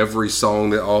playing every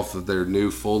song off of their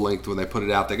new full length when they put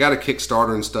it out. They got a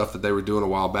Kickstarter and stuff that they were doing a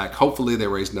while back. Hopefully they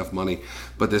raised enough money.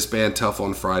 But this band Tough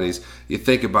on Fridays, you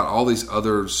think about all these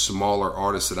other smaller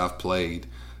artists that I've played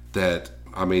that,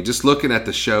 just looking at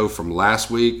the show from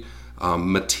last week,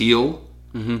 Mathilde.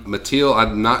 Mathilde,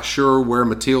 I'm not sure where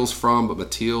Mathilde's from, but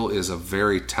Mathilde is a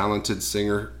very talented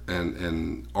singer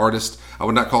and artist. I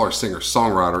would not call her a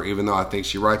singer-songwriter, even though I think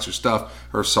she writes her stuff.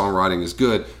 Her songwriting is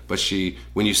good, but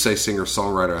when you say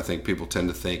singer-songwriter, I think people tend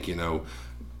to think,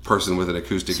 person with an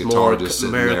acoustic guitar just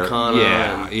sitting there.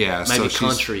 Yeah. Maybe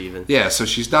country even. Yeah, so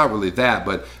she's not really that,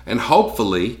 and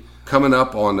hopefully coming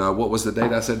up on, what was the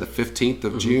date I said, the 15th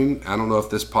of June? I don't know if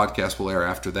this podcast will air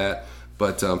after that,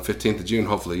 but 15th of June,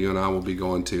 hopefully you and I will be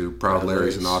going to Proud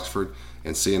Larry's in Oxford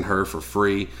and seeing her for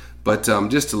free. But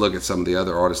just to look at some of the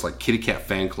other artists like Kitty Cat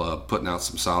Fan Club putting out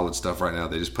some solid stuff right now.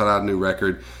 They just put out a new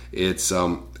record. It's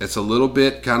a little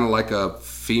bit kind of like a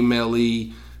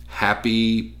female-y,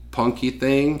 happy, punky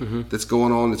thing that's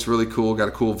going on. It's really cool. Got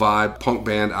a cool vibe. Punk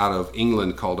band out of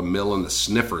England called A Mill and the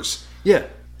Sniffers. Yeah.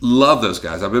 Love those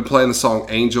guys. I've been playing the song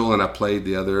Angel, and I played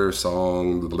the other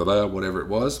song, blah, blah, blah, whatever it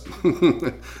was.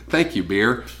 Thank you,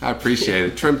 Beer. I appreciate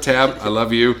it. Trim Tab, I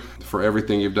love you for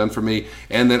everything you've done for me.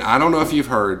 And then I don't know if you've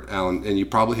heard, Alan, and you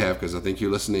probably have because I think you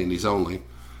listen to Indies Only.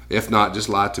 If not, just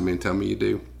lie to me and tell me you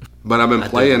do. But I've been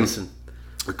playing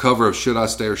a cover of Should I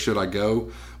Stay or Should I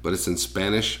Go? But it's in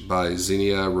Spanish by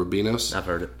Xenia Rubinos. I've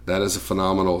heard it. That is a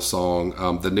phenomenal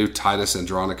song. The new Titus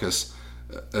Andronicus.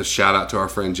 A shout out to our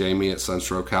friend Jamie at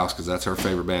Sunstroke House because that's her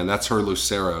favorite band. That's her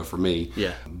Lucero for me.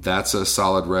 Yeah. That's a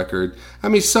solid record.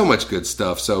 So much good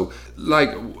stuff. So,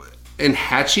 in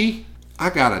Hatchie,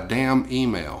 I got a damn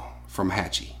email from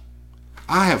Hatchie.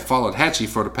 I have followed Hatchie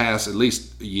for the past at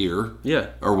least a year.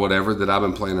 Yeah. Or whatever that I've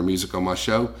been playing her music on my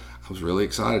show. I was really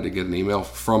excited to get an email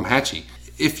from Hatchie.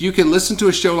 If you can listen to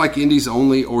a show like Indies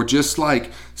Only, or just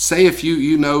say if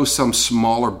you know some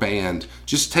smaller band,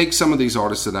 just take some of these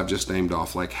artists that I've just named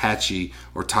off, like Hatchie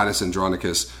or Titus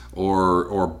Andronicus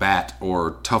or Bat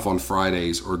or Tough on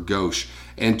Fridays or Gauche,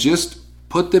 and just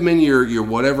put them in your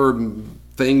whatever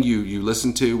thing you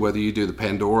listen to, whether you do the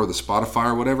Pandora or the Spotify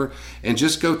or whatever, and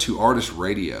just go to artist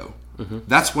radio.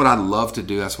 That's what I love to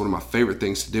do. That's one of my favorite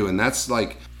things to do. And that's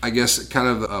I guess kind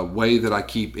of a way that I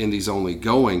keep Indies Only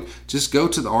going. Just go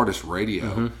to the artist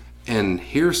radio and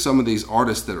hear some of these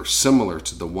artists that are similar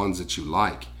to the ones that you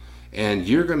like. And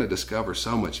you're going to discover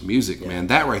so much music, man.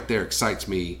 That right there excites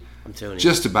me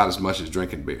just about as much as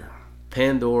drinking beer.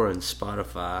 Pandora and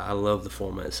Spotify, I love the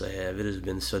formats they have. It has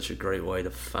been such a great way to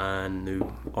find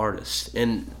new artists.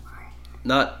 And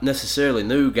not necessarily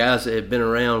new guys that have been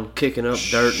around kicking up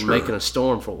dirt and making a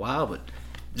storm for a while, but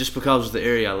just because of the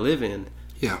area I live in,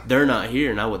 they're not here,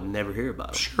 and I would never hear about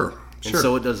them. Sure. And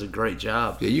so it does a great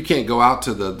job. Yeah, you can't go out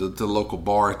to the local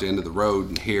bar at the end of the road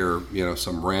and hear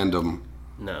some random.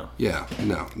 No. Yeah,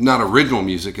 no, not original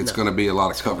music. It's going to be a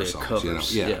lot of cover songs.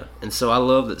 Covers, yeah. And so I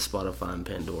love that Spotify and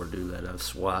Pandora do that.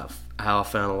 That's how I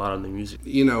found a lot of new music.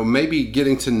 Maybe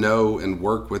getting to know and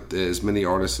work with as many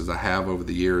artists as I have over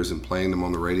the years and playing them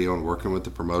on the radio and working with the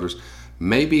promoters.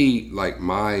 Maybe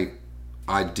my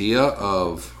idea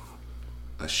of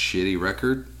a shitty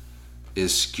record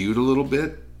is skewed a little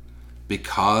bit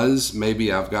because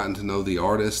maybe I've gotten to know the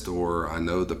artist or I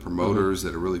know the promoters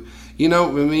that are really,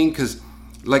 because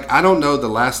I don't know the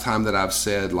last time that I've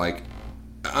said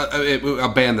a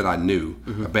band that I knew,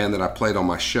 a band that I played on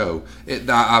my show.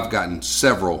 I've gotten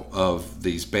several of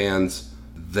these bands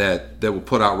that will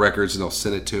put out records and they'll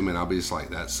send it to me and I'll be just like,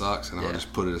 that sucks, and I'll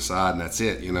just put it aside and that's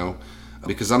it,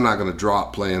 because I'm not going to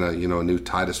drop playing a new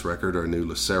Titus record or a new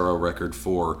Lucero record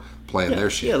for playing their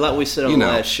shit. Yeah, like we said on the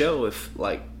last show, if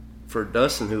for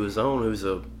Dustin who's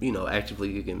a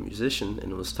actively gigging musician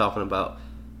and was talking about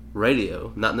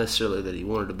radio, not necessarily that he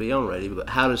wanted to be on radio, but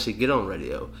how does he get on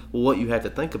radio? Well, what you have to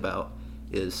think about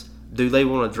is do they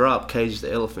want to drop Cage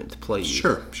the Elephant to play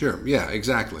you? Sure. Yeah,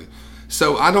 exactly.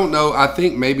 So I don't know. I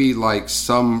think maybe like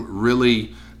some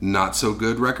really not so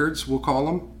good records, we'll call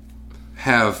them,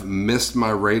 have missed my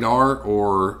radar,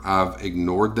 or I've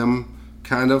ignored them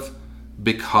kind of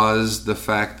because the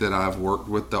fact that I've worked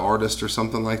with the artist or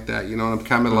something like that, and I'm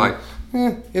kind of like,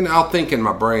 I'll think in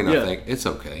my brain, I think it's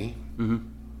okay.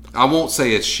 I won't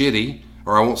say it's shitty,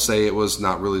 or I won't say it was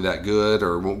not really that good,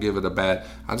 or won't give it a bad.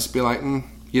 I'll just be like, and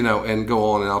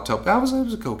go on, and I'll tell, it was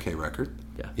an okay record.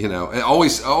 Yeah. It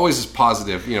always is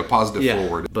positive, positive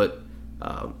forward. But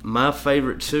my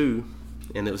favorite two,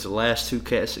 and it was the last two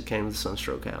cats that came to the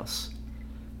Sunstroke House.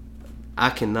 I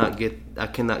cannot keep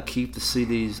the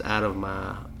CDs out of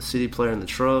my CD player in the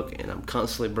truck, and I'm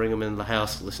constantly bringing them into the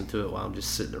house to listen to it while I'm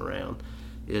just sitting around.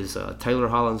 Is Taylor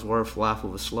Hollingsworth's "Life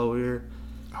of a Slow Ear."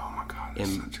 Oh my God!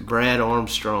 And Brad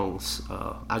Armstrong's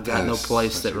 "I Got No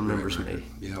Place That Remembers Me."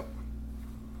 Yep.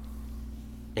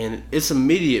 And it's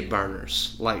immediate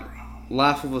burners, like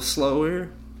 "Life of a Slow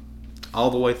Ear,"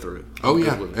 all the way through. Oh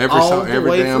yeah,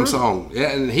 every damn song.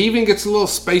 Yeah, and he even gets a little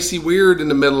spacey weird in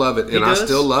the middle of it, and I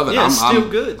still love it. Yeah, it's still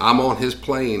good. I'm on his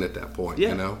plane at that point.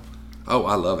 Yeah. Oh,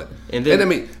 I love it. And then, I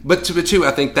mean, but too,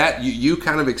 I think that you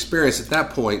kind of experience at that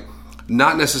point,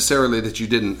 not necessarily that you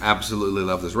didn't absolutely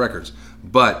love those records,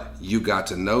 but you got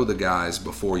to know the guys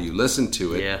before you listened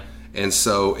to it. Yeah. And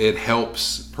so it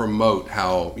helps promote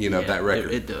how, that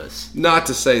record. It does. Not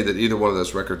to say that either one of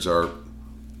those records are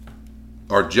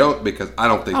junk, because I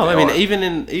don't think they are. even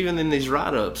in these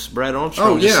write-ups, Brad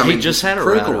Armstrong, he just had a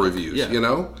critical write-up. reviews,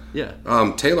 Yeah.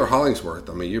 Taylor Hollingsworth,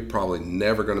 you're probably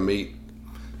never going to meet,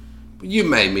 you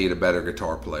may meet a better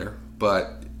guitar player,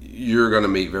 but you're going to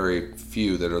meet very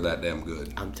few that are that damn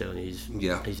good. I'm telling you,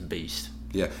 he's a beast.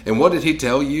 Yeah. And what did he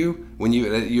tell you when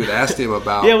you had asked him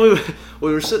about? Yeah,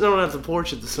 we were sitting on the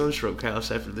porch at the Sunstroke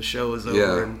House after the show was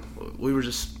over, and we were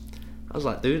just, I was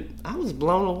like, dude, I was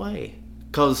blown away.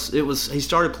 Because he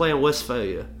started playing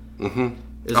Westphalia.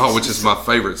 Mm-hmm. Which is my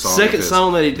favorite song. Second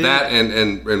song that he did. That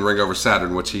and Ring Over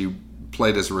Saturn, which he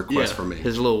played as a request for me.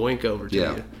 His little wink over to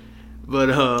you. But,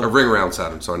 a Ring Around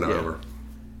Saturn, sorry, not over.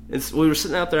 We were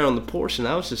sitting out there on the porch, and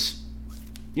I was just,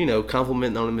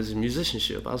 complimenting on him as his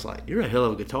musicianship. I was like, you're a hell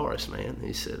of a guitarist, man.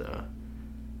 He said,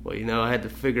 I had to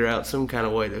figure out some kind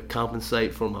of way to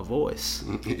compensate for my voice.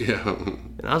 Yeah.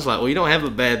 And I was like, well, you don't have a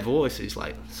bad voice. He's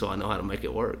like, so I know how to make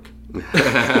it work.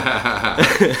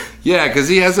 Yeah, because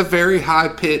he has a very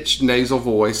high-pitched nasal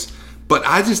voice, but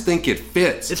I just think it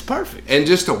fits. It's perfect. And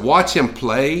just to watch him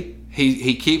play,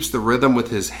 he keeps the rhythm with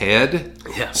his head,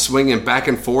 swinging back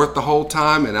and forth the whole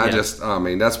time, and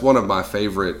that's one of my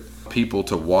favorite people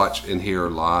to watch and hear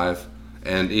live,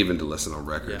 and even to listen on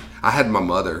record. Yeah. I had my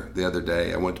mother the other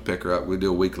day. I went to pick her up. We do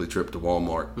a weekly trip to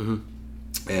Walmart,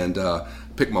 and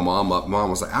picked my mom up. Mom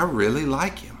was like, I really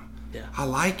like him. Yeah. I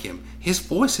like him. His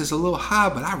voice is a little high,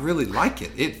 but I really like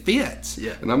it. It fits.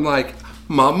 Yeah. And I'm like,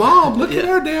 my mom, look at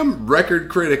our damn record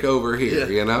critic over here,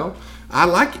 I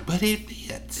like it, but it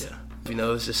fits. Yeah. It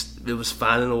was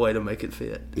finding a way to make it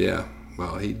fit. Yeah.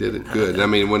 Well, he did it good. I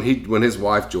mean, when his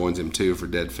wife joins him too for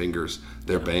Dead Fingers,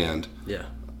 their band. Yeah.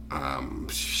 I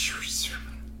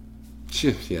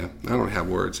don't have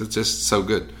words. It's just so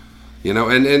good.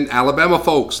 And Alabama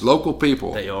folks, local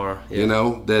people. They are. Yeah.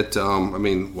 Why?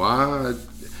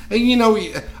 And,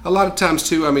 a lot of times,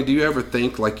 too, do you ever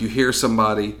think, like, you hear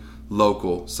somebody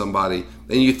local, and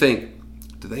you think,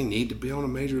 do they need to be on a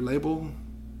major label?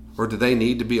 Or do they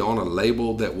need to be on a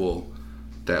label that will,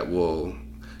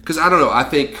 because I don't know, I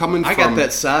think I got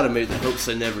that side of me that hopes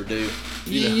they never do.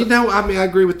 I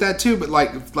agree with that, too, but,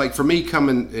 like for me,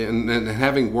 coming and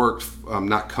having worked,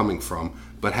 not coming from,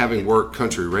 but having worked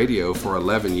country radio for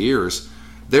 11 years,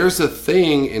 there's a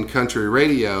thing in country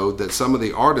radio that some of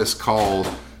the artists call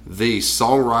the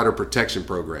Songwriter Protection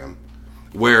Program,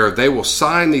 where they will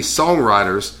sign these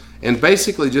songwriters and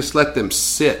basically just let them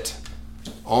sit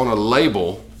on a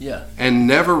label and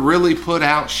never really put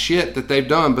out shit that they've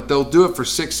done, but they'll do it for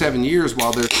 6-7 years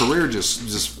while their career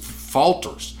just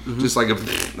falters, just like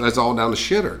that's all down the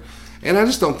shitter. And I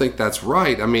just don't think that's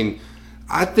right.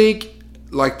 I think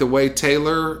like the way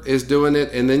Taylor is doing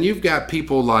it, and then you've got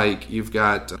people like you've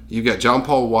got John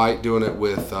Paul White doing it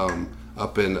with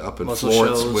up in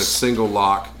Florence shows. With Single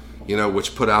Lock,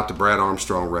 which put out the Brad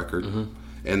Armstrong record,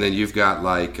 and then you've got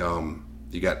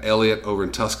you got Elliot over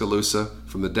in Tuscaloosa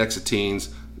from the Dexatines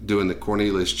doing the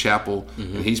Cornelius Chapel,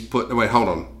 and he's putting hold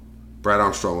on. Brad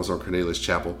Armstrong was on Cornelius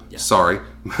Chapel. Yeah. Sorry,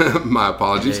 my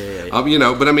apologies. Yeah. But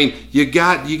you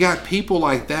got people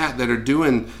like that are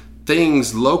doing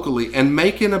things locally and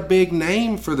making a big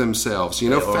name for themselves. You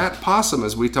know, They are. Fat Possum,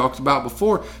 as we talked about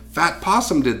before, Fat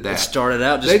Possum did that. It started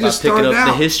out just by picking up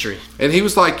the history. And he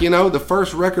was like, you know, the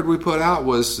first record we put out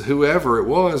was whoever it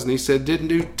was, and he said didn't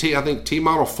do I think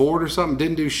T-Model Ford or something,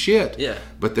 didn't do shit. Yeah.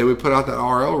 But then we put out that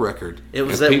RL record. It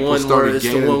was and that people one started where it's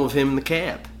gaining, the one with him in the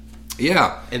cap.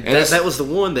 Yeah. And that was the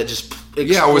one that just exploded.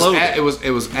 Yeah,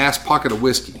 it was Ass Pocket of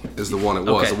Whiskey is the one it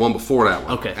was. Okay. The one before that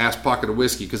one. Okay. Ass Pocket of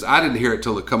Whiskey, because I didn't hear it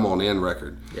till the Come On In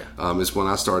record. Yeah. It's when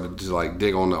I started to like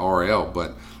dig on the RL.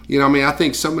 But you know, I mean, I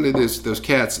think so many of those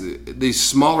cats, these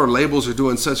smaller labels are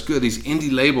doing such good. These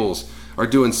indie labels are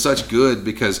doing such good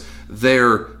because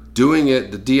they're doing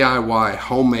it the DIY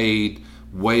homemade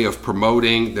way of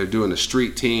promoting. They're doing the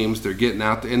street teams. They're getting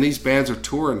out there, and these bands are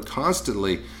touring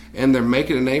constantly. And they're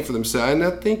making a name for themselves. And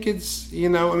I think it's, you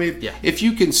know, I mean, if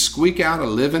you can squeak out a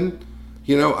living,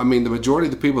 you know, I mean, the majority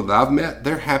of the people that I've met,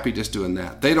 they're happy just doing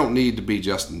that. They don't need to be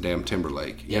Justin damn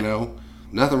Timberlake, you know?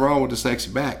 Nothing wrong with the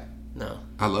sexy back. No.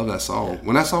 I love that song.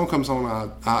 When that song comes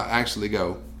on, I actually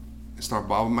go and start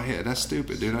bobbing my head. That's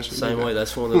stupid, dude. I shouldn't Same do that. way.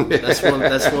 That's one of them. That's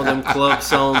one of them club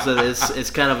songs that it's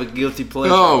kind of a guilty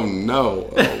pleasure. Oh,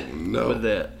 no. Oh, no. With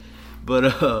that,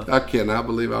 but I cannot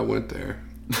believe I went there.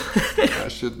 I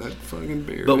should that fucking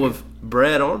beer. But with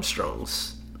Brad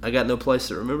Armstrong's, I Got No Place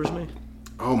That Remembers Me.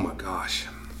 Oh my gosh,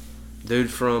 dude,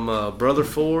 from Brother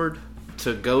Ford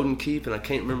to Golden Keep, and I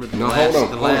can't remember the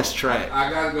hold last on. track.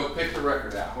 I gotta go pick the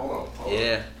record out. Hold on.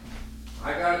 Yeah.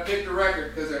 I gotta pick the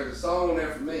record because there's a song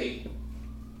there for me.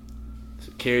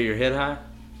 Carry Your Head High.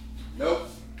 Nope.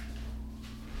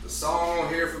 The song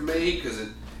on here for me because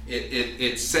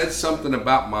it said something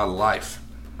about my life.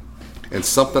 And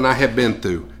something I have been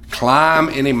through. Climb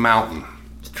Any Mountain.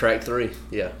 It's track 3,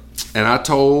 yeah. And I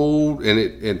told,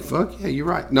 and fuck yeah, you're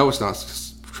right. No, it's not.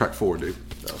 It's track 4, dude.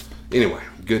 No. Anyway,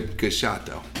 good shot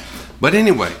though. But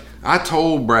anyway, I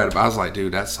told Brad, I was like,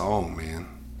 dude, that song, man.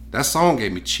 That song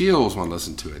gave me chills when I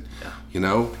listened to it. Yeah. You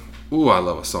know? Ooh, I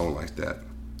love a song like that.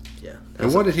 Yeah.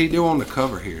 And what did he do on the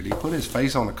cover here? Did he put his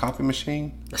face on a copy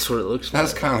machine? That's what it looks like.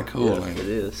 That's kind of cool, yeah, ain't it it?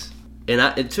 is. And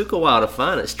it took a while to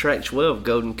find it. It's track 12,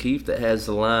 Golden Keep, that has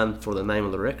the line for the name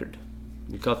of the record.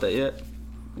 You caught that yet?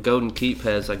 Golden Keep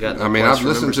has I Got No Place I've listened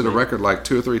Remembers to the Me. record like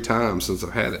 2 or 3 times since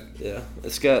I've had it. Yeah.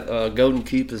 It's got Golden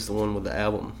Keep is the one with the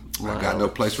album. I Got No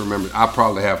Place to Remember. I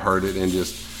probably have heard it and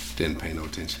just didn't pay no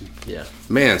attention. Yeah.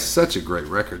 Man, such a great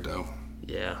record though.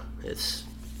 Yeah. It's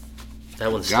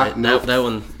that one. That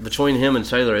one between him and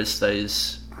Taylor, it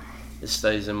stays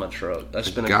in my truck. That's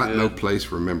been Got No Place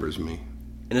Remembers Me.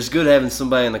 And it's good having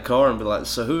somebody in the car and be like,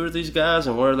 so who are these guys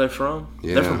and where are they from?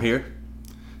 Yeah. They're from here.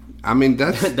 I mean,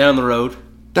 that's down the road.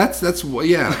 That's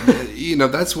yeah. You know,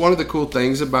 that's one of the cool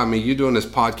things about me. You doing this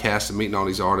podcast and meeting all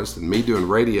these artists, and me doing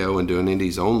radio and doing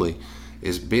indies only,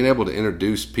 is being able to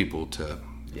introduce people to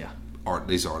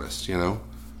these artists. You know,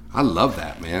 I love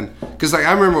that, man. Because like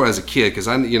I remember as a kid, because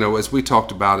as we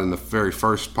talked about in the very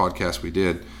first podcast we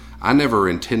did, I never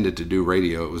intended to do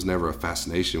radio. It was never a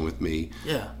fascination with me.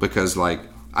 Yeah. Because like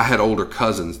I had older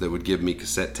cousins that would give me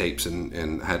cassette tapes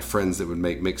and I had friends that would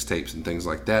make mixtapes and things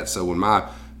like that. So when my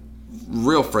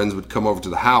real friends would come over to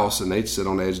the house and they'd sit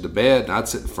on the edge of the bed and I'd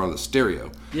sit in front of the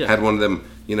stereo. Yeah. Had one of them,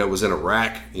 was in a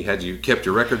rack. You kept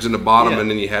your records in the bottom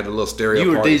and then you had a little stereo.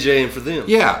 You were part. DJing for them.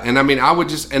 Yeah, and I mean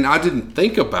I didn't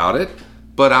think about it,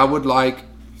 but I would like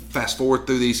fast forward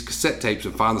through these cassette tapes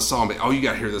and find the song. But, you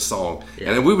got to hear this song. Yeah.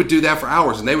 And then we would do that for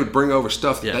hours, and they would bring over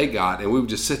stuff that they got, and we would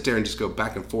just sit there and just go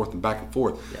back and forth,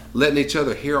 letting each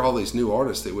other hear all these new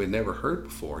artists that we'd never heard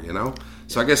before,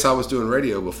 So I guess I was doing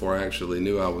radio before I actually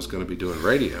knew I was going to be doing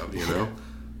radio,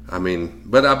 I mean,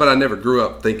 but I never grew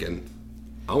up thinking,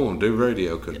 I want to do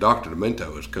radio because Dr.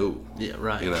 Demento is cool. Yeah,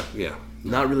 right. Yeah.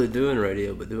 Not really doing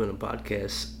radio, but doing a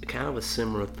podcast, kind of a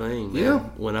similar thing. Man. Yeah.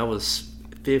 When I was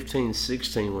 15,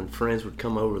 16, when friends would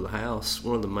come over to the house,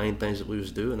 one of the main things that we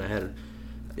was doing, it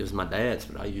was my dad's,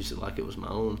 but I used it like it was my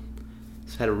own.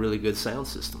 It had a really good sound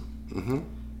system. Mm-hmm.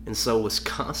 And so was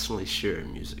constantly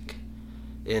sharing music.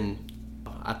 And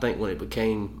I think when it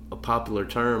became a popular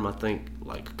term, I think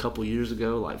like a couple years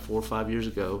ago, like 4 or 5 years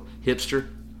ago, hipster.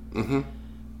 Mm-hmm.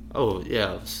 Oh,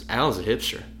 yeah, Alan's a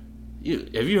hipster.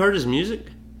 Have you heard his music?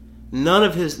 None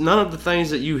of the things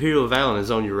that you hear of Alan is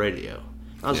on your radio.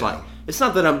 I was like, it's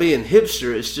not that I'm being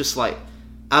hipster. It's just like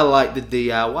I like the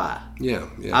DIY. Yeah.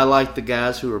 I like the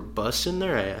guys who are busting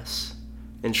their ass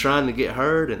and trying to get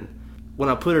heard. And when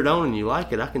I put it on and you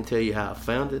like it, I can tell you how I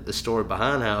found it. The story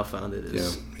behind how I found it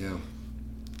is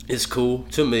it's cool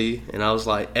to me. And I was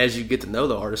like, as you get to know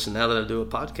the artist, and now that I do a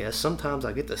podcast, sometimes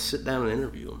I get to sit down and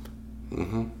interview them.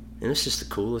 Mm-hmm. And it's just the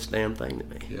coolest damn thing to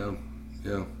me.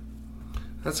 Yeah.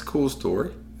 That's a cool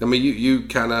story. I mean, you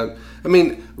kind of, I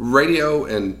mean, radio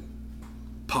and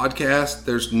podcast,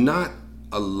 there's not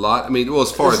a lot. I mean, well,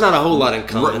 as far there's as... not a whole lot in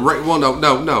common. Well,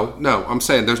 no. I'm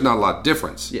saying there's not a lot of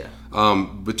difference. Yeah.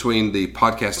 Between the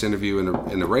podcast interview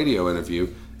and the radio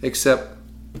interview, except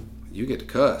you get to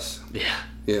cuss. Yeah.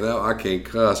 You know, I can't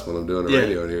cuss when I'm doing the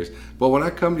radio interviews. But when I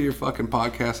come to your fucking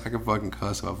podcast, I can fucking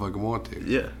cuss if I fucking want to.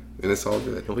 Yeah. And it's all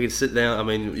good. And we can sit down. I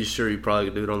mean, you sure you probably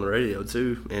could do it on the radio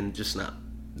too, and just not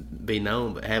be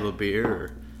known, but have a beer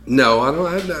or... No, I don't.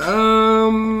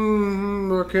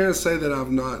 I can't say that I've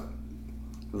not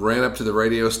ran up to the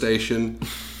radio station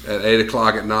at 8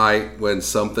 o'clock at night when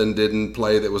something didn't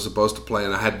play that was supposed to play,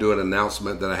 and I had to do an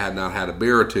announcement that I had not had a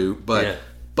beer or two. But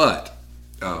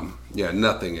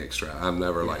nothing extra. I've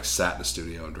never like sat in the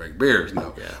studio and drank beers.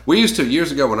 No, we used to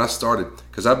years ago when I started,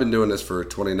 because I've been doing this for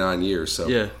 29 years.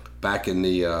 So back in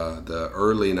the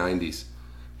early 90s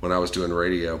when I was doing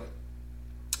radio,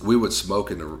 we would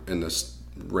smoke in the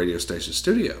radio station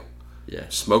studio. Yeah,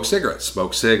 smoke cigarettes.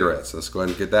 Let's go ahead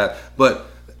and get that. But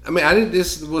I mean,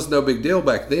 this was no big deal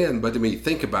back then. But I mean,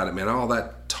 think about it, man. All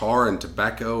that tar and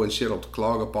tobacco and shit will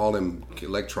clog up all them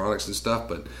electronics and stuff.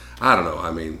 But I don't know.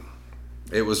 I mean,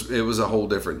 it was a whole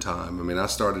different time. I mean, I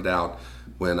started out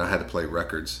when I had to play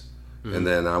records. Mm-hmm. And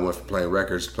then I went from playing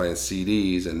records to playing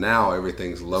CDs, and now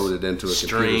everything's loaded into a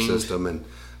computer system, and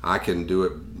I can do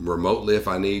it remotely if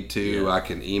I need to. Yeah. I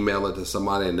can email it to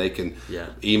somebody, and they can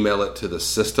email it to the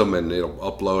system, and it'll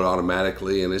upload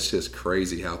automatically. And it's just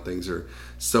crazy how things are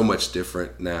so much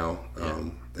different now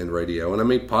in radio. And I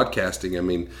mean, podcasting. I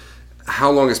mean,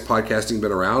 how long has podcasting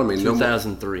been around? I mean,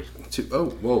 2003.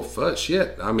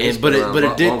 Shit. I mean, but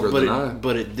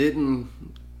it didn't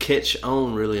catch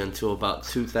on really until about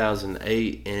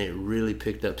 2008, and it really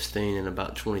picked up steam in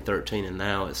about 2013. And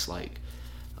now it's like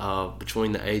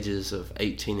between the ages of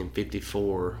 18 and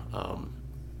 54,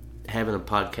 having a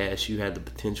podcast, you have the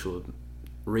potential of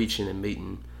reaching and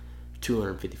meeting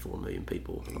 254 million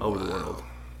people over the world.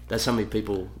 That's how many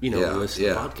people listen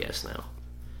to podcasts now.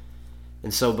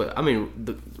 And so, but I mean,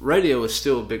 the radio is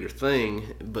still a bigger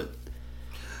thing, but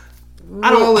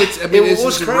radio's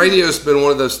been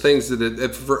one of those things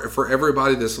that for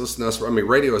everybody that's listening to us. I mean,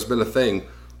 radio has been a thing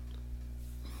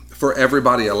for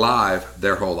everybody alive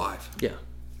their whole life. Yeah,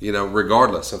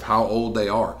 regardless of how old they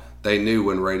are, they knew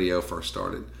when radio first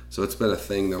started. So it's been a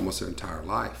thing almost their entire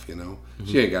life. Mm-hmm.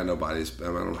 So you ain't got nobody's. I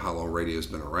don't know how long radio's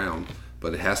been around,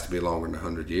 but it has to be longer than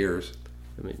 100 years.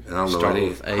 I mean, and I don't start know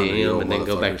with AM and then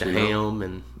go back to ham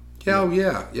and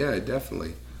yeah,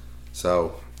 definitely.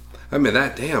 So. I mean,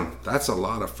 that's a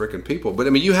lot of freaking people. But I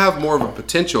mean, you have more of a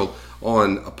potential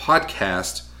on a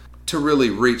podcast to really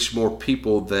reach more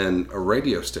people than a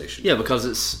radio station. Yeah, because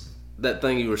it's that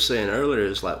thing you were saying earlier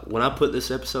is like, when I put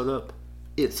this episode up,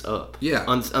 it's up. Yeah.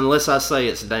 Unless I say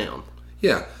it's down.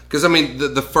 Yeah, because I mean,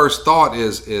 the first thought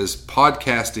is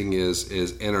podcasting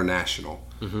is international.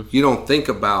 Mm-hmm. You don't think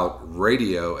about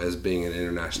radio as being an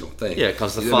international thing. Yeah,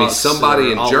 because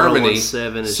somebody in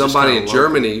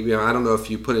Germany, I don't know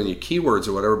if you put in your keywords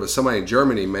or whatever, but somebody in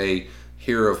Germany may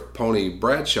hear of Pony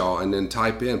Bradshaw and then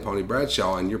type in Pony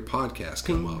Bradshaw, and your podcast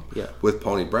come up with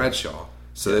Pony Bradshaw.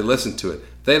 So they listen to it.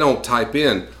 They don't type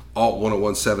in Alt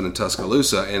 1017 in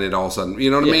Tuscaloosa, and it all of a sudden,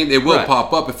 you know what I mean? It will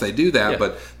pop up if they do that,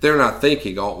 but they're not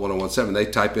thinking Alt 1017. They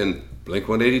type in Blink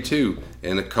 182,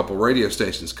 and a couple radio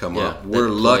stations come up. We're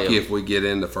lucky if we get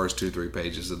in the first 2-3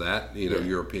 pages of that,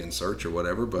 European search or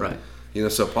whatever. But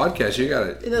so podcast, you got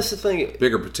it. And that's the thing,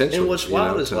 bigger potential. And what's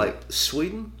wild is like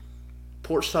Sweden,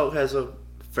 Porch Talk has a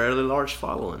fairly large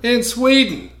following in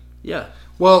Sweden. Yeah.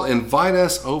 Well, invite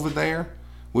us over there.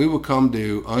 We will come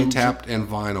do Untapped and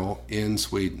Vinyl in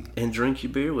Sweden and drink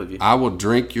your beer with you. I will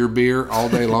drink your beer all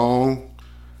day long.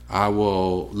 I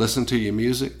will listen to your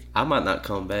music. I might not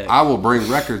come back. I will bring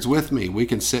records with me. We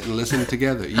can sit and listen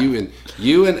together.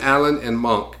 You and Alan and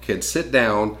Monk can sit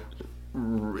down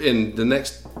in the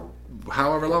next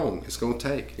however long it's going to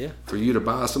take for you to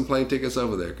buy some plane tickets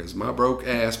over there, because my broke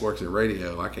ass works in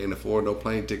radio. I can't afford no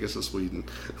plane tickets to Sweden.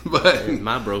 But and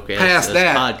my broke ass does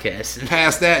podcasting.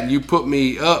 Past that, you put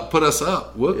us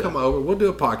up. We'll come over. We'll do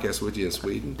a podcast with you in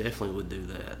Sweden. Definitely would do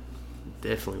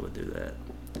that.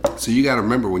 So you got to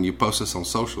remember when you post this on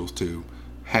socials to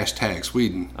hashtag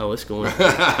Sweden. Oh, it's going to be.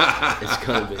 It's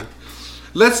going to be.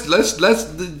 Let's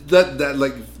that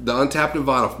like the Untapped and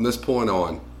Vinyl from this point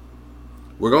on.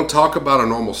 We're going to talk about our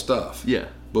normal stuff. Yeah.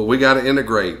 But we got to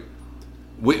integrate.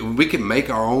 We can make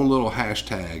our own little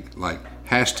hashtag, like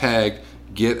hashtag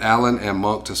get Alan and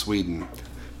Monk to Sweden.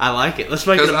 I like it. Let's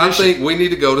make it a mission. Because I think we need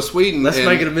to go to Sweden. Let's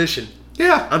make it a mission.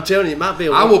 Yeah. I'm telling you, it might be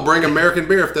I will bring American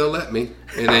beer if they'll let me.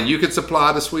 And then you can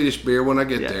supply the Swedish beer when I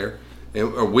get there.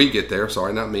 or we get there.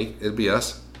 Sorry, not me. It'd be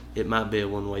us. It might be a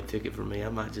one-way ticket for me. I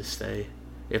might just stay.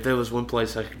 If there was one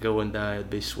place I could go and die, it'd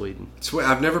be Sweden.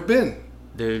 I've never been.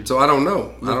 Dude. So I don't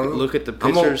know. Look at the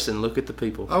pictures and look at the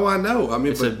people. Oh, I know. I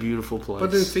mean, it's a beautiful place.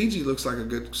 But then Fiji looks like a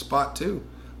good spot, too.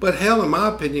 But hell, in my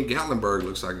opinion, Gatlinburg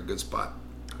looks like a good spot.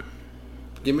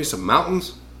 Give me some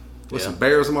mountains with some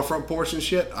bears on my front porch and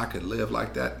shit. I could live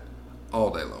like that all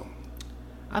day long.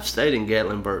 I've stayed in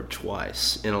Gatlinburg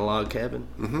twice in a log cabin.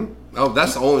 Mm-hmm. Oh,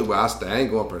 that's the only way I stay. I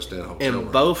ain't going up there and stay in a hotel room.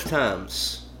 And both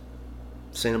times,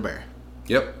 seen a bear.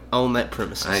 Yep. On that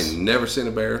premises. I ain't never seen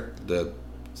a bear the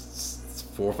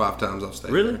 4 or 5 times I've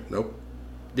stayed Really? there. Nope.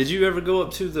 Did you ever go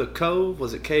up to the cove?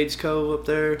 Was it Cades Cove up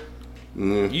there?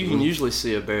 Mm-hmm. You can usually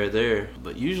see a bear there,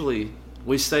 but usually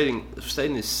we stayed in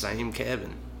this same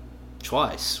cabin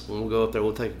twice. When we go up there,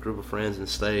 we'll take a group of friends and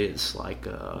stay. It's like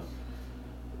a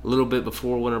little bit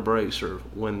before winter breaks or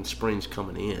when spring's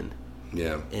coming in.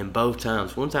 Yeah. And both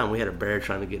times, one time we had a bear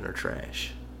trying to get in our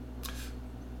trash.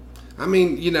 I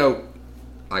mean, you know,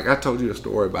 like I told you a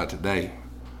story about today.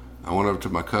 I went over to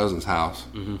my cousin's house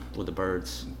with the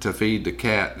birds to feed the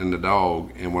cat and the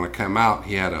dog, and when I come out,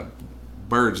 he had a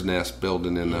bird's nest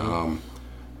building in the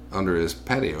under his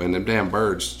patio, and them damn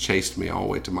birds chased me all the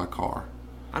way to my car.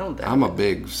 I don't doubt I'm it. a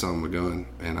big son of a gun,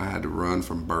 and I had to run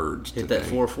from birds Hit today. that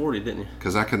 440, didn't you?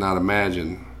 Because I could not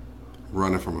imagine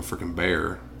running from a freaking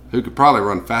bear who could probably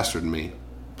run faster than me.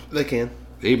 They can.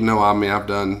 Even though, I mean, I've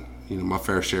done, you know, my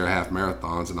fair share of half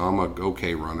marathons, and I'm a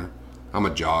okay runner. I'm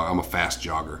a fast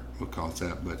jogger, we'll call it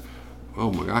that. But,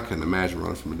 oh my God, I couldn't imagine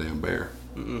running from a damn bear.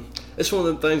 Mm-mm. It's one of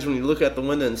them things when you look out the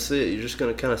window and see it, you're just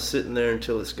going to kind of sit in there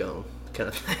until it's gone, kind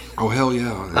of thing. Oh, hell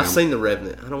yeah. I've seen The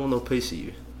Revenant. I don't want no piece of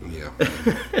you. Yeah.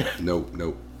 Nope.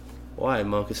 Well, all right,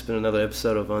 Monk, it's been another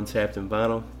episode of Untapped and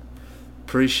Vinyl.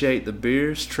 Appreciate the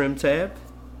beers, Trim Tab.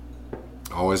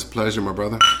 Always a pleasure, my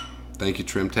brother. Thank you,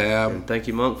 Trim Tab. And thank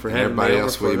you, Monk, for and having me everybody over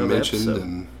else for we another mentioned. episode.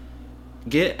 And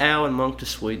Get Al and Monk to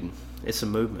Sweden. It's a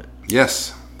movement.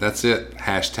 yes, that's it.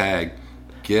 Hashtag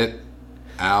get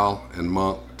Al and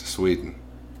Monk to Sweden.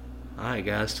 All right,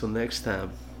 guys, till next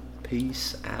time.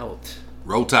 Peace out.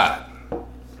 Roll Tide.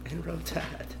 And roll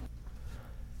tide.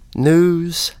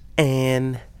 News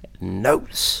and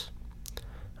notes.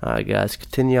 Alright, guys,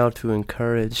 continue to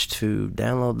encourage to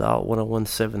download the Alt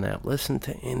 1017 app. Listen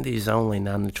to Indies Only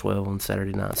 9 to 12 on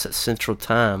Saturday nights at Central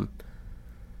Time.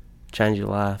 Change your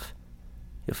life.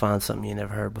 You'll find something you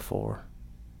never heard before.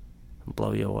 It'll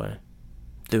blow you away.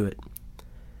 Do it.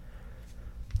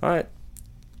 Alright,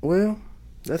 well,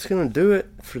 that's going to do it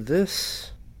for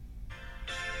this.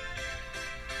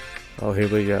 Oh, here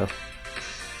we go.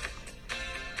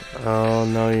 Oh,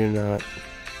 no, you're not.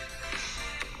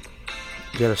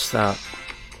 You gotta stop.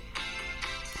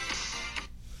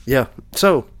 Yeah,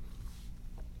 so,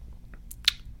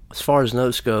 as far as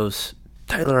notes goes,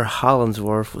 Taylor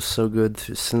Hollingsworth was so good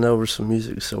to send over some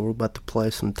music, so we're about to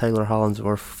play some Taylor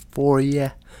Hollingsworth for ya.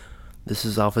 This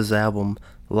is off his album,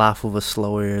 Life of a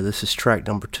Slow Air. This is track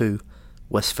number 2,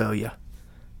 Westphalia.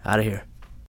 Out of here.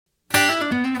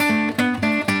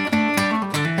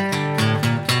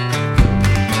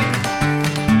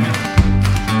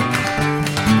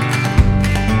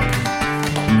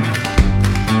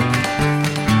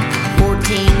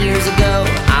 14 years ago,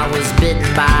 I was bitten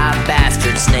by a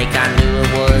bastard snake. I knew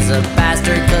it was a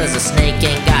bastard, cause a snake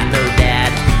ain't got no dad.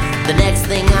 The next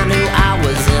thing I knew, I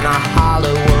was in a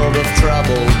hollow world of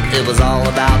trouble. It was all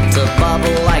about to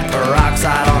bubble like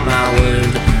peroxide on my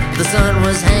wound. The sun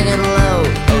was hanging low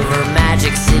over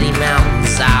Magic City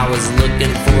mountains. I was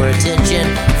looking for attention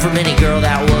from any girl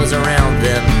that was around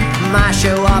them. My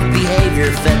show-off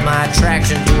behavior fed my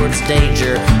attraction towards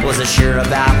danger. Wasn't sure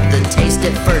about the taste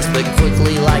at first, but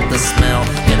quickly liked the smell.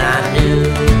 And I knew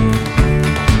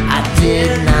I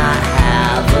did not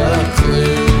have a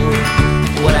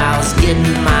clue what I was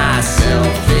getting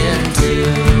myself into,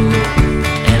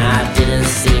 and I didn't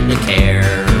seem to care.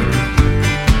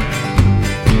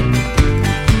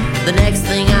 The next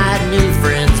thing I had new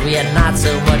friends, we had not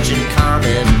so much in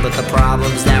common, but the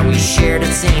problems that we shared,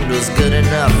 it seemed, was good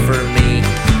enough for me.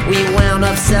 We wound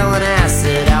up selling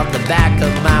acid out the back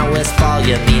of my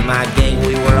Westphalia. Me and my gang,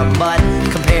 we were a mutt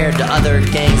compared to other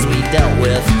gangs we dealt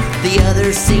with. The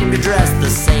others seemed to dress the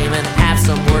same and have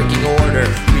some working order.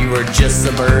 We were just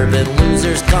suburban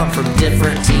losers, come from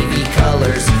different TV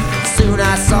colors. Soon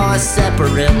I saw us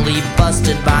separately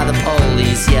busted by the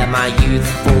police. Yeah, my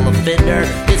youthful offender,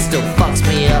 it still fucks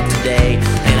me up today.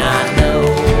 And I know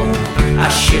I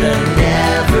should have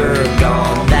never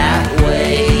gone that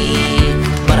way,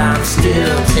 but I'm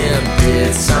still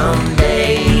tempted some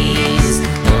days.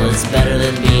 Well, it's better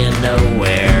than being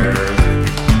nowhere.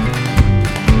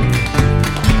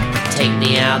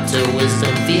 out to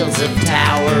wisdom fields of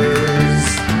towers.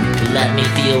 Let me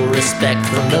feel respect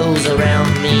from those around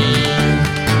me.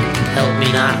 Help me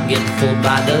not get fooled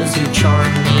by those who charm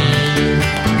me.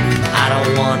 I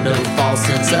don't want no false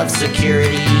sense of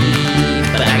security,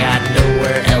 but I got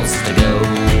nowhere else to go.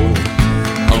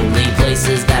 Only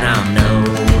places that I'm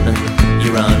known.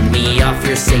 You run me off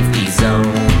your safety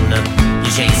zone.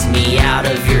 You chase me out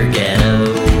of your ghetto.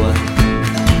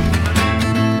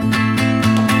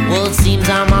 Well, it seems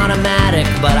I'm automatic,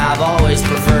 but I've always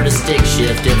preferred a stick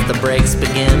shift. If the brakes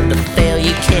begin to fail,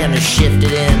 you can just shift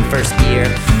it in first gear.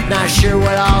 Not sure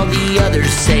what all the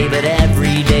others say, but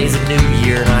every day's a new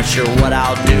year. Not sure what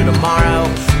I'll do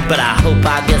tomorrow, but I hope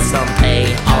I get some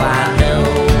pay. All I know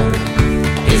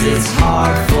is it's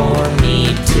hard for me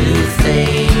to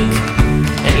think,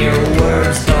 and your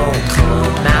words don't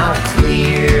come out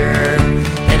clear.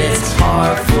 And it's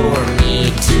hard for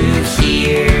me to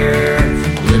hear,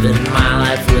 living my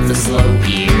life with a slow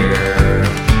ear.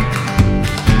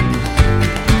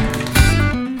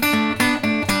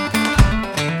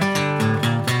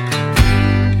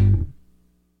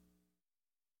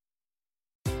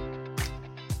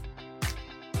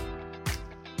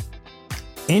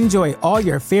 Enjoy all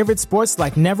your favorite sports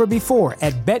like never before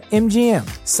at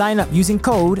BetMGM. Sign up using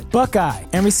code Buckeye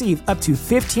and receive up to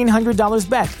 $1,500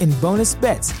 back in bonus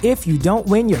bets if you don't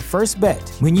win your first bet.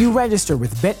 When you register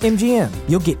with BetMGM,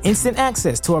 you'll get instant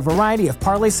access to a variety of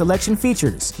parlay selection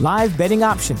features, live betting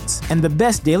options, and the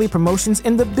best daily promotions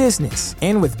in the business.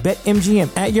 And with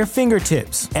BetMGM at your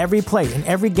fingertips, every play and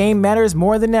every game matters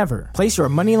more than ever. Place your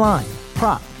money line,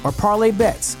 prop, or parlay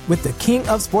bets with the king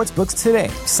of sportsbooks today.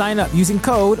 Sign up using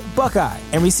code Buckeye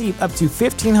and receive up to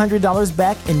 $1,500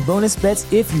 back in bonus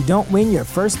bets if you don't win your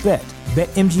first bet.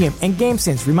 BetMGM and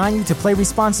GameSense remind you to play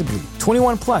responsibly.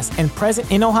 21 plus and present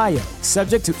in Ohio,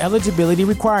 subject to eligibility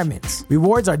requirements.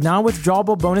 Rewards are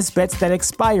non-withdrawable bonus bets that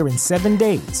expire in 7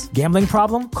 days. Gambling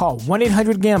problem? Call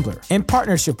 1-800-GAMBLER in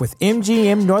partnership with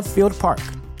MGM Northfield Park.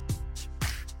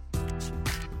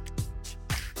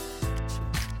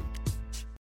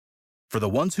 For the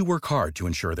ones who work hard to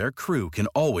ensure their crew can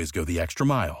always go the extra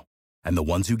mile, and the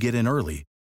ones who get in early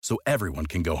so everyone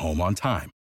can go home on time,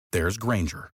 there's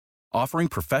Grainger, offering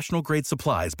professional-grade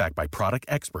supplies backed by product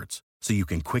experts so you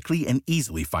can quickly and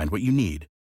easily find what you need.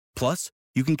 Plus,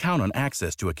 you can count on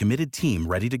access to a committed team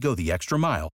ready to go the extra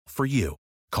mile for you.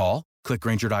 Call, click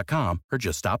Grainger.com, or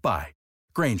just stop by.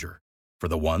 Grainger, for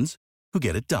the ones who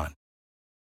get it done.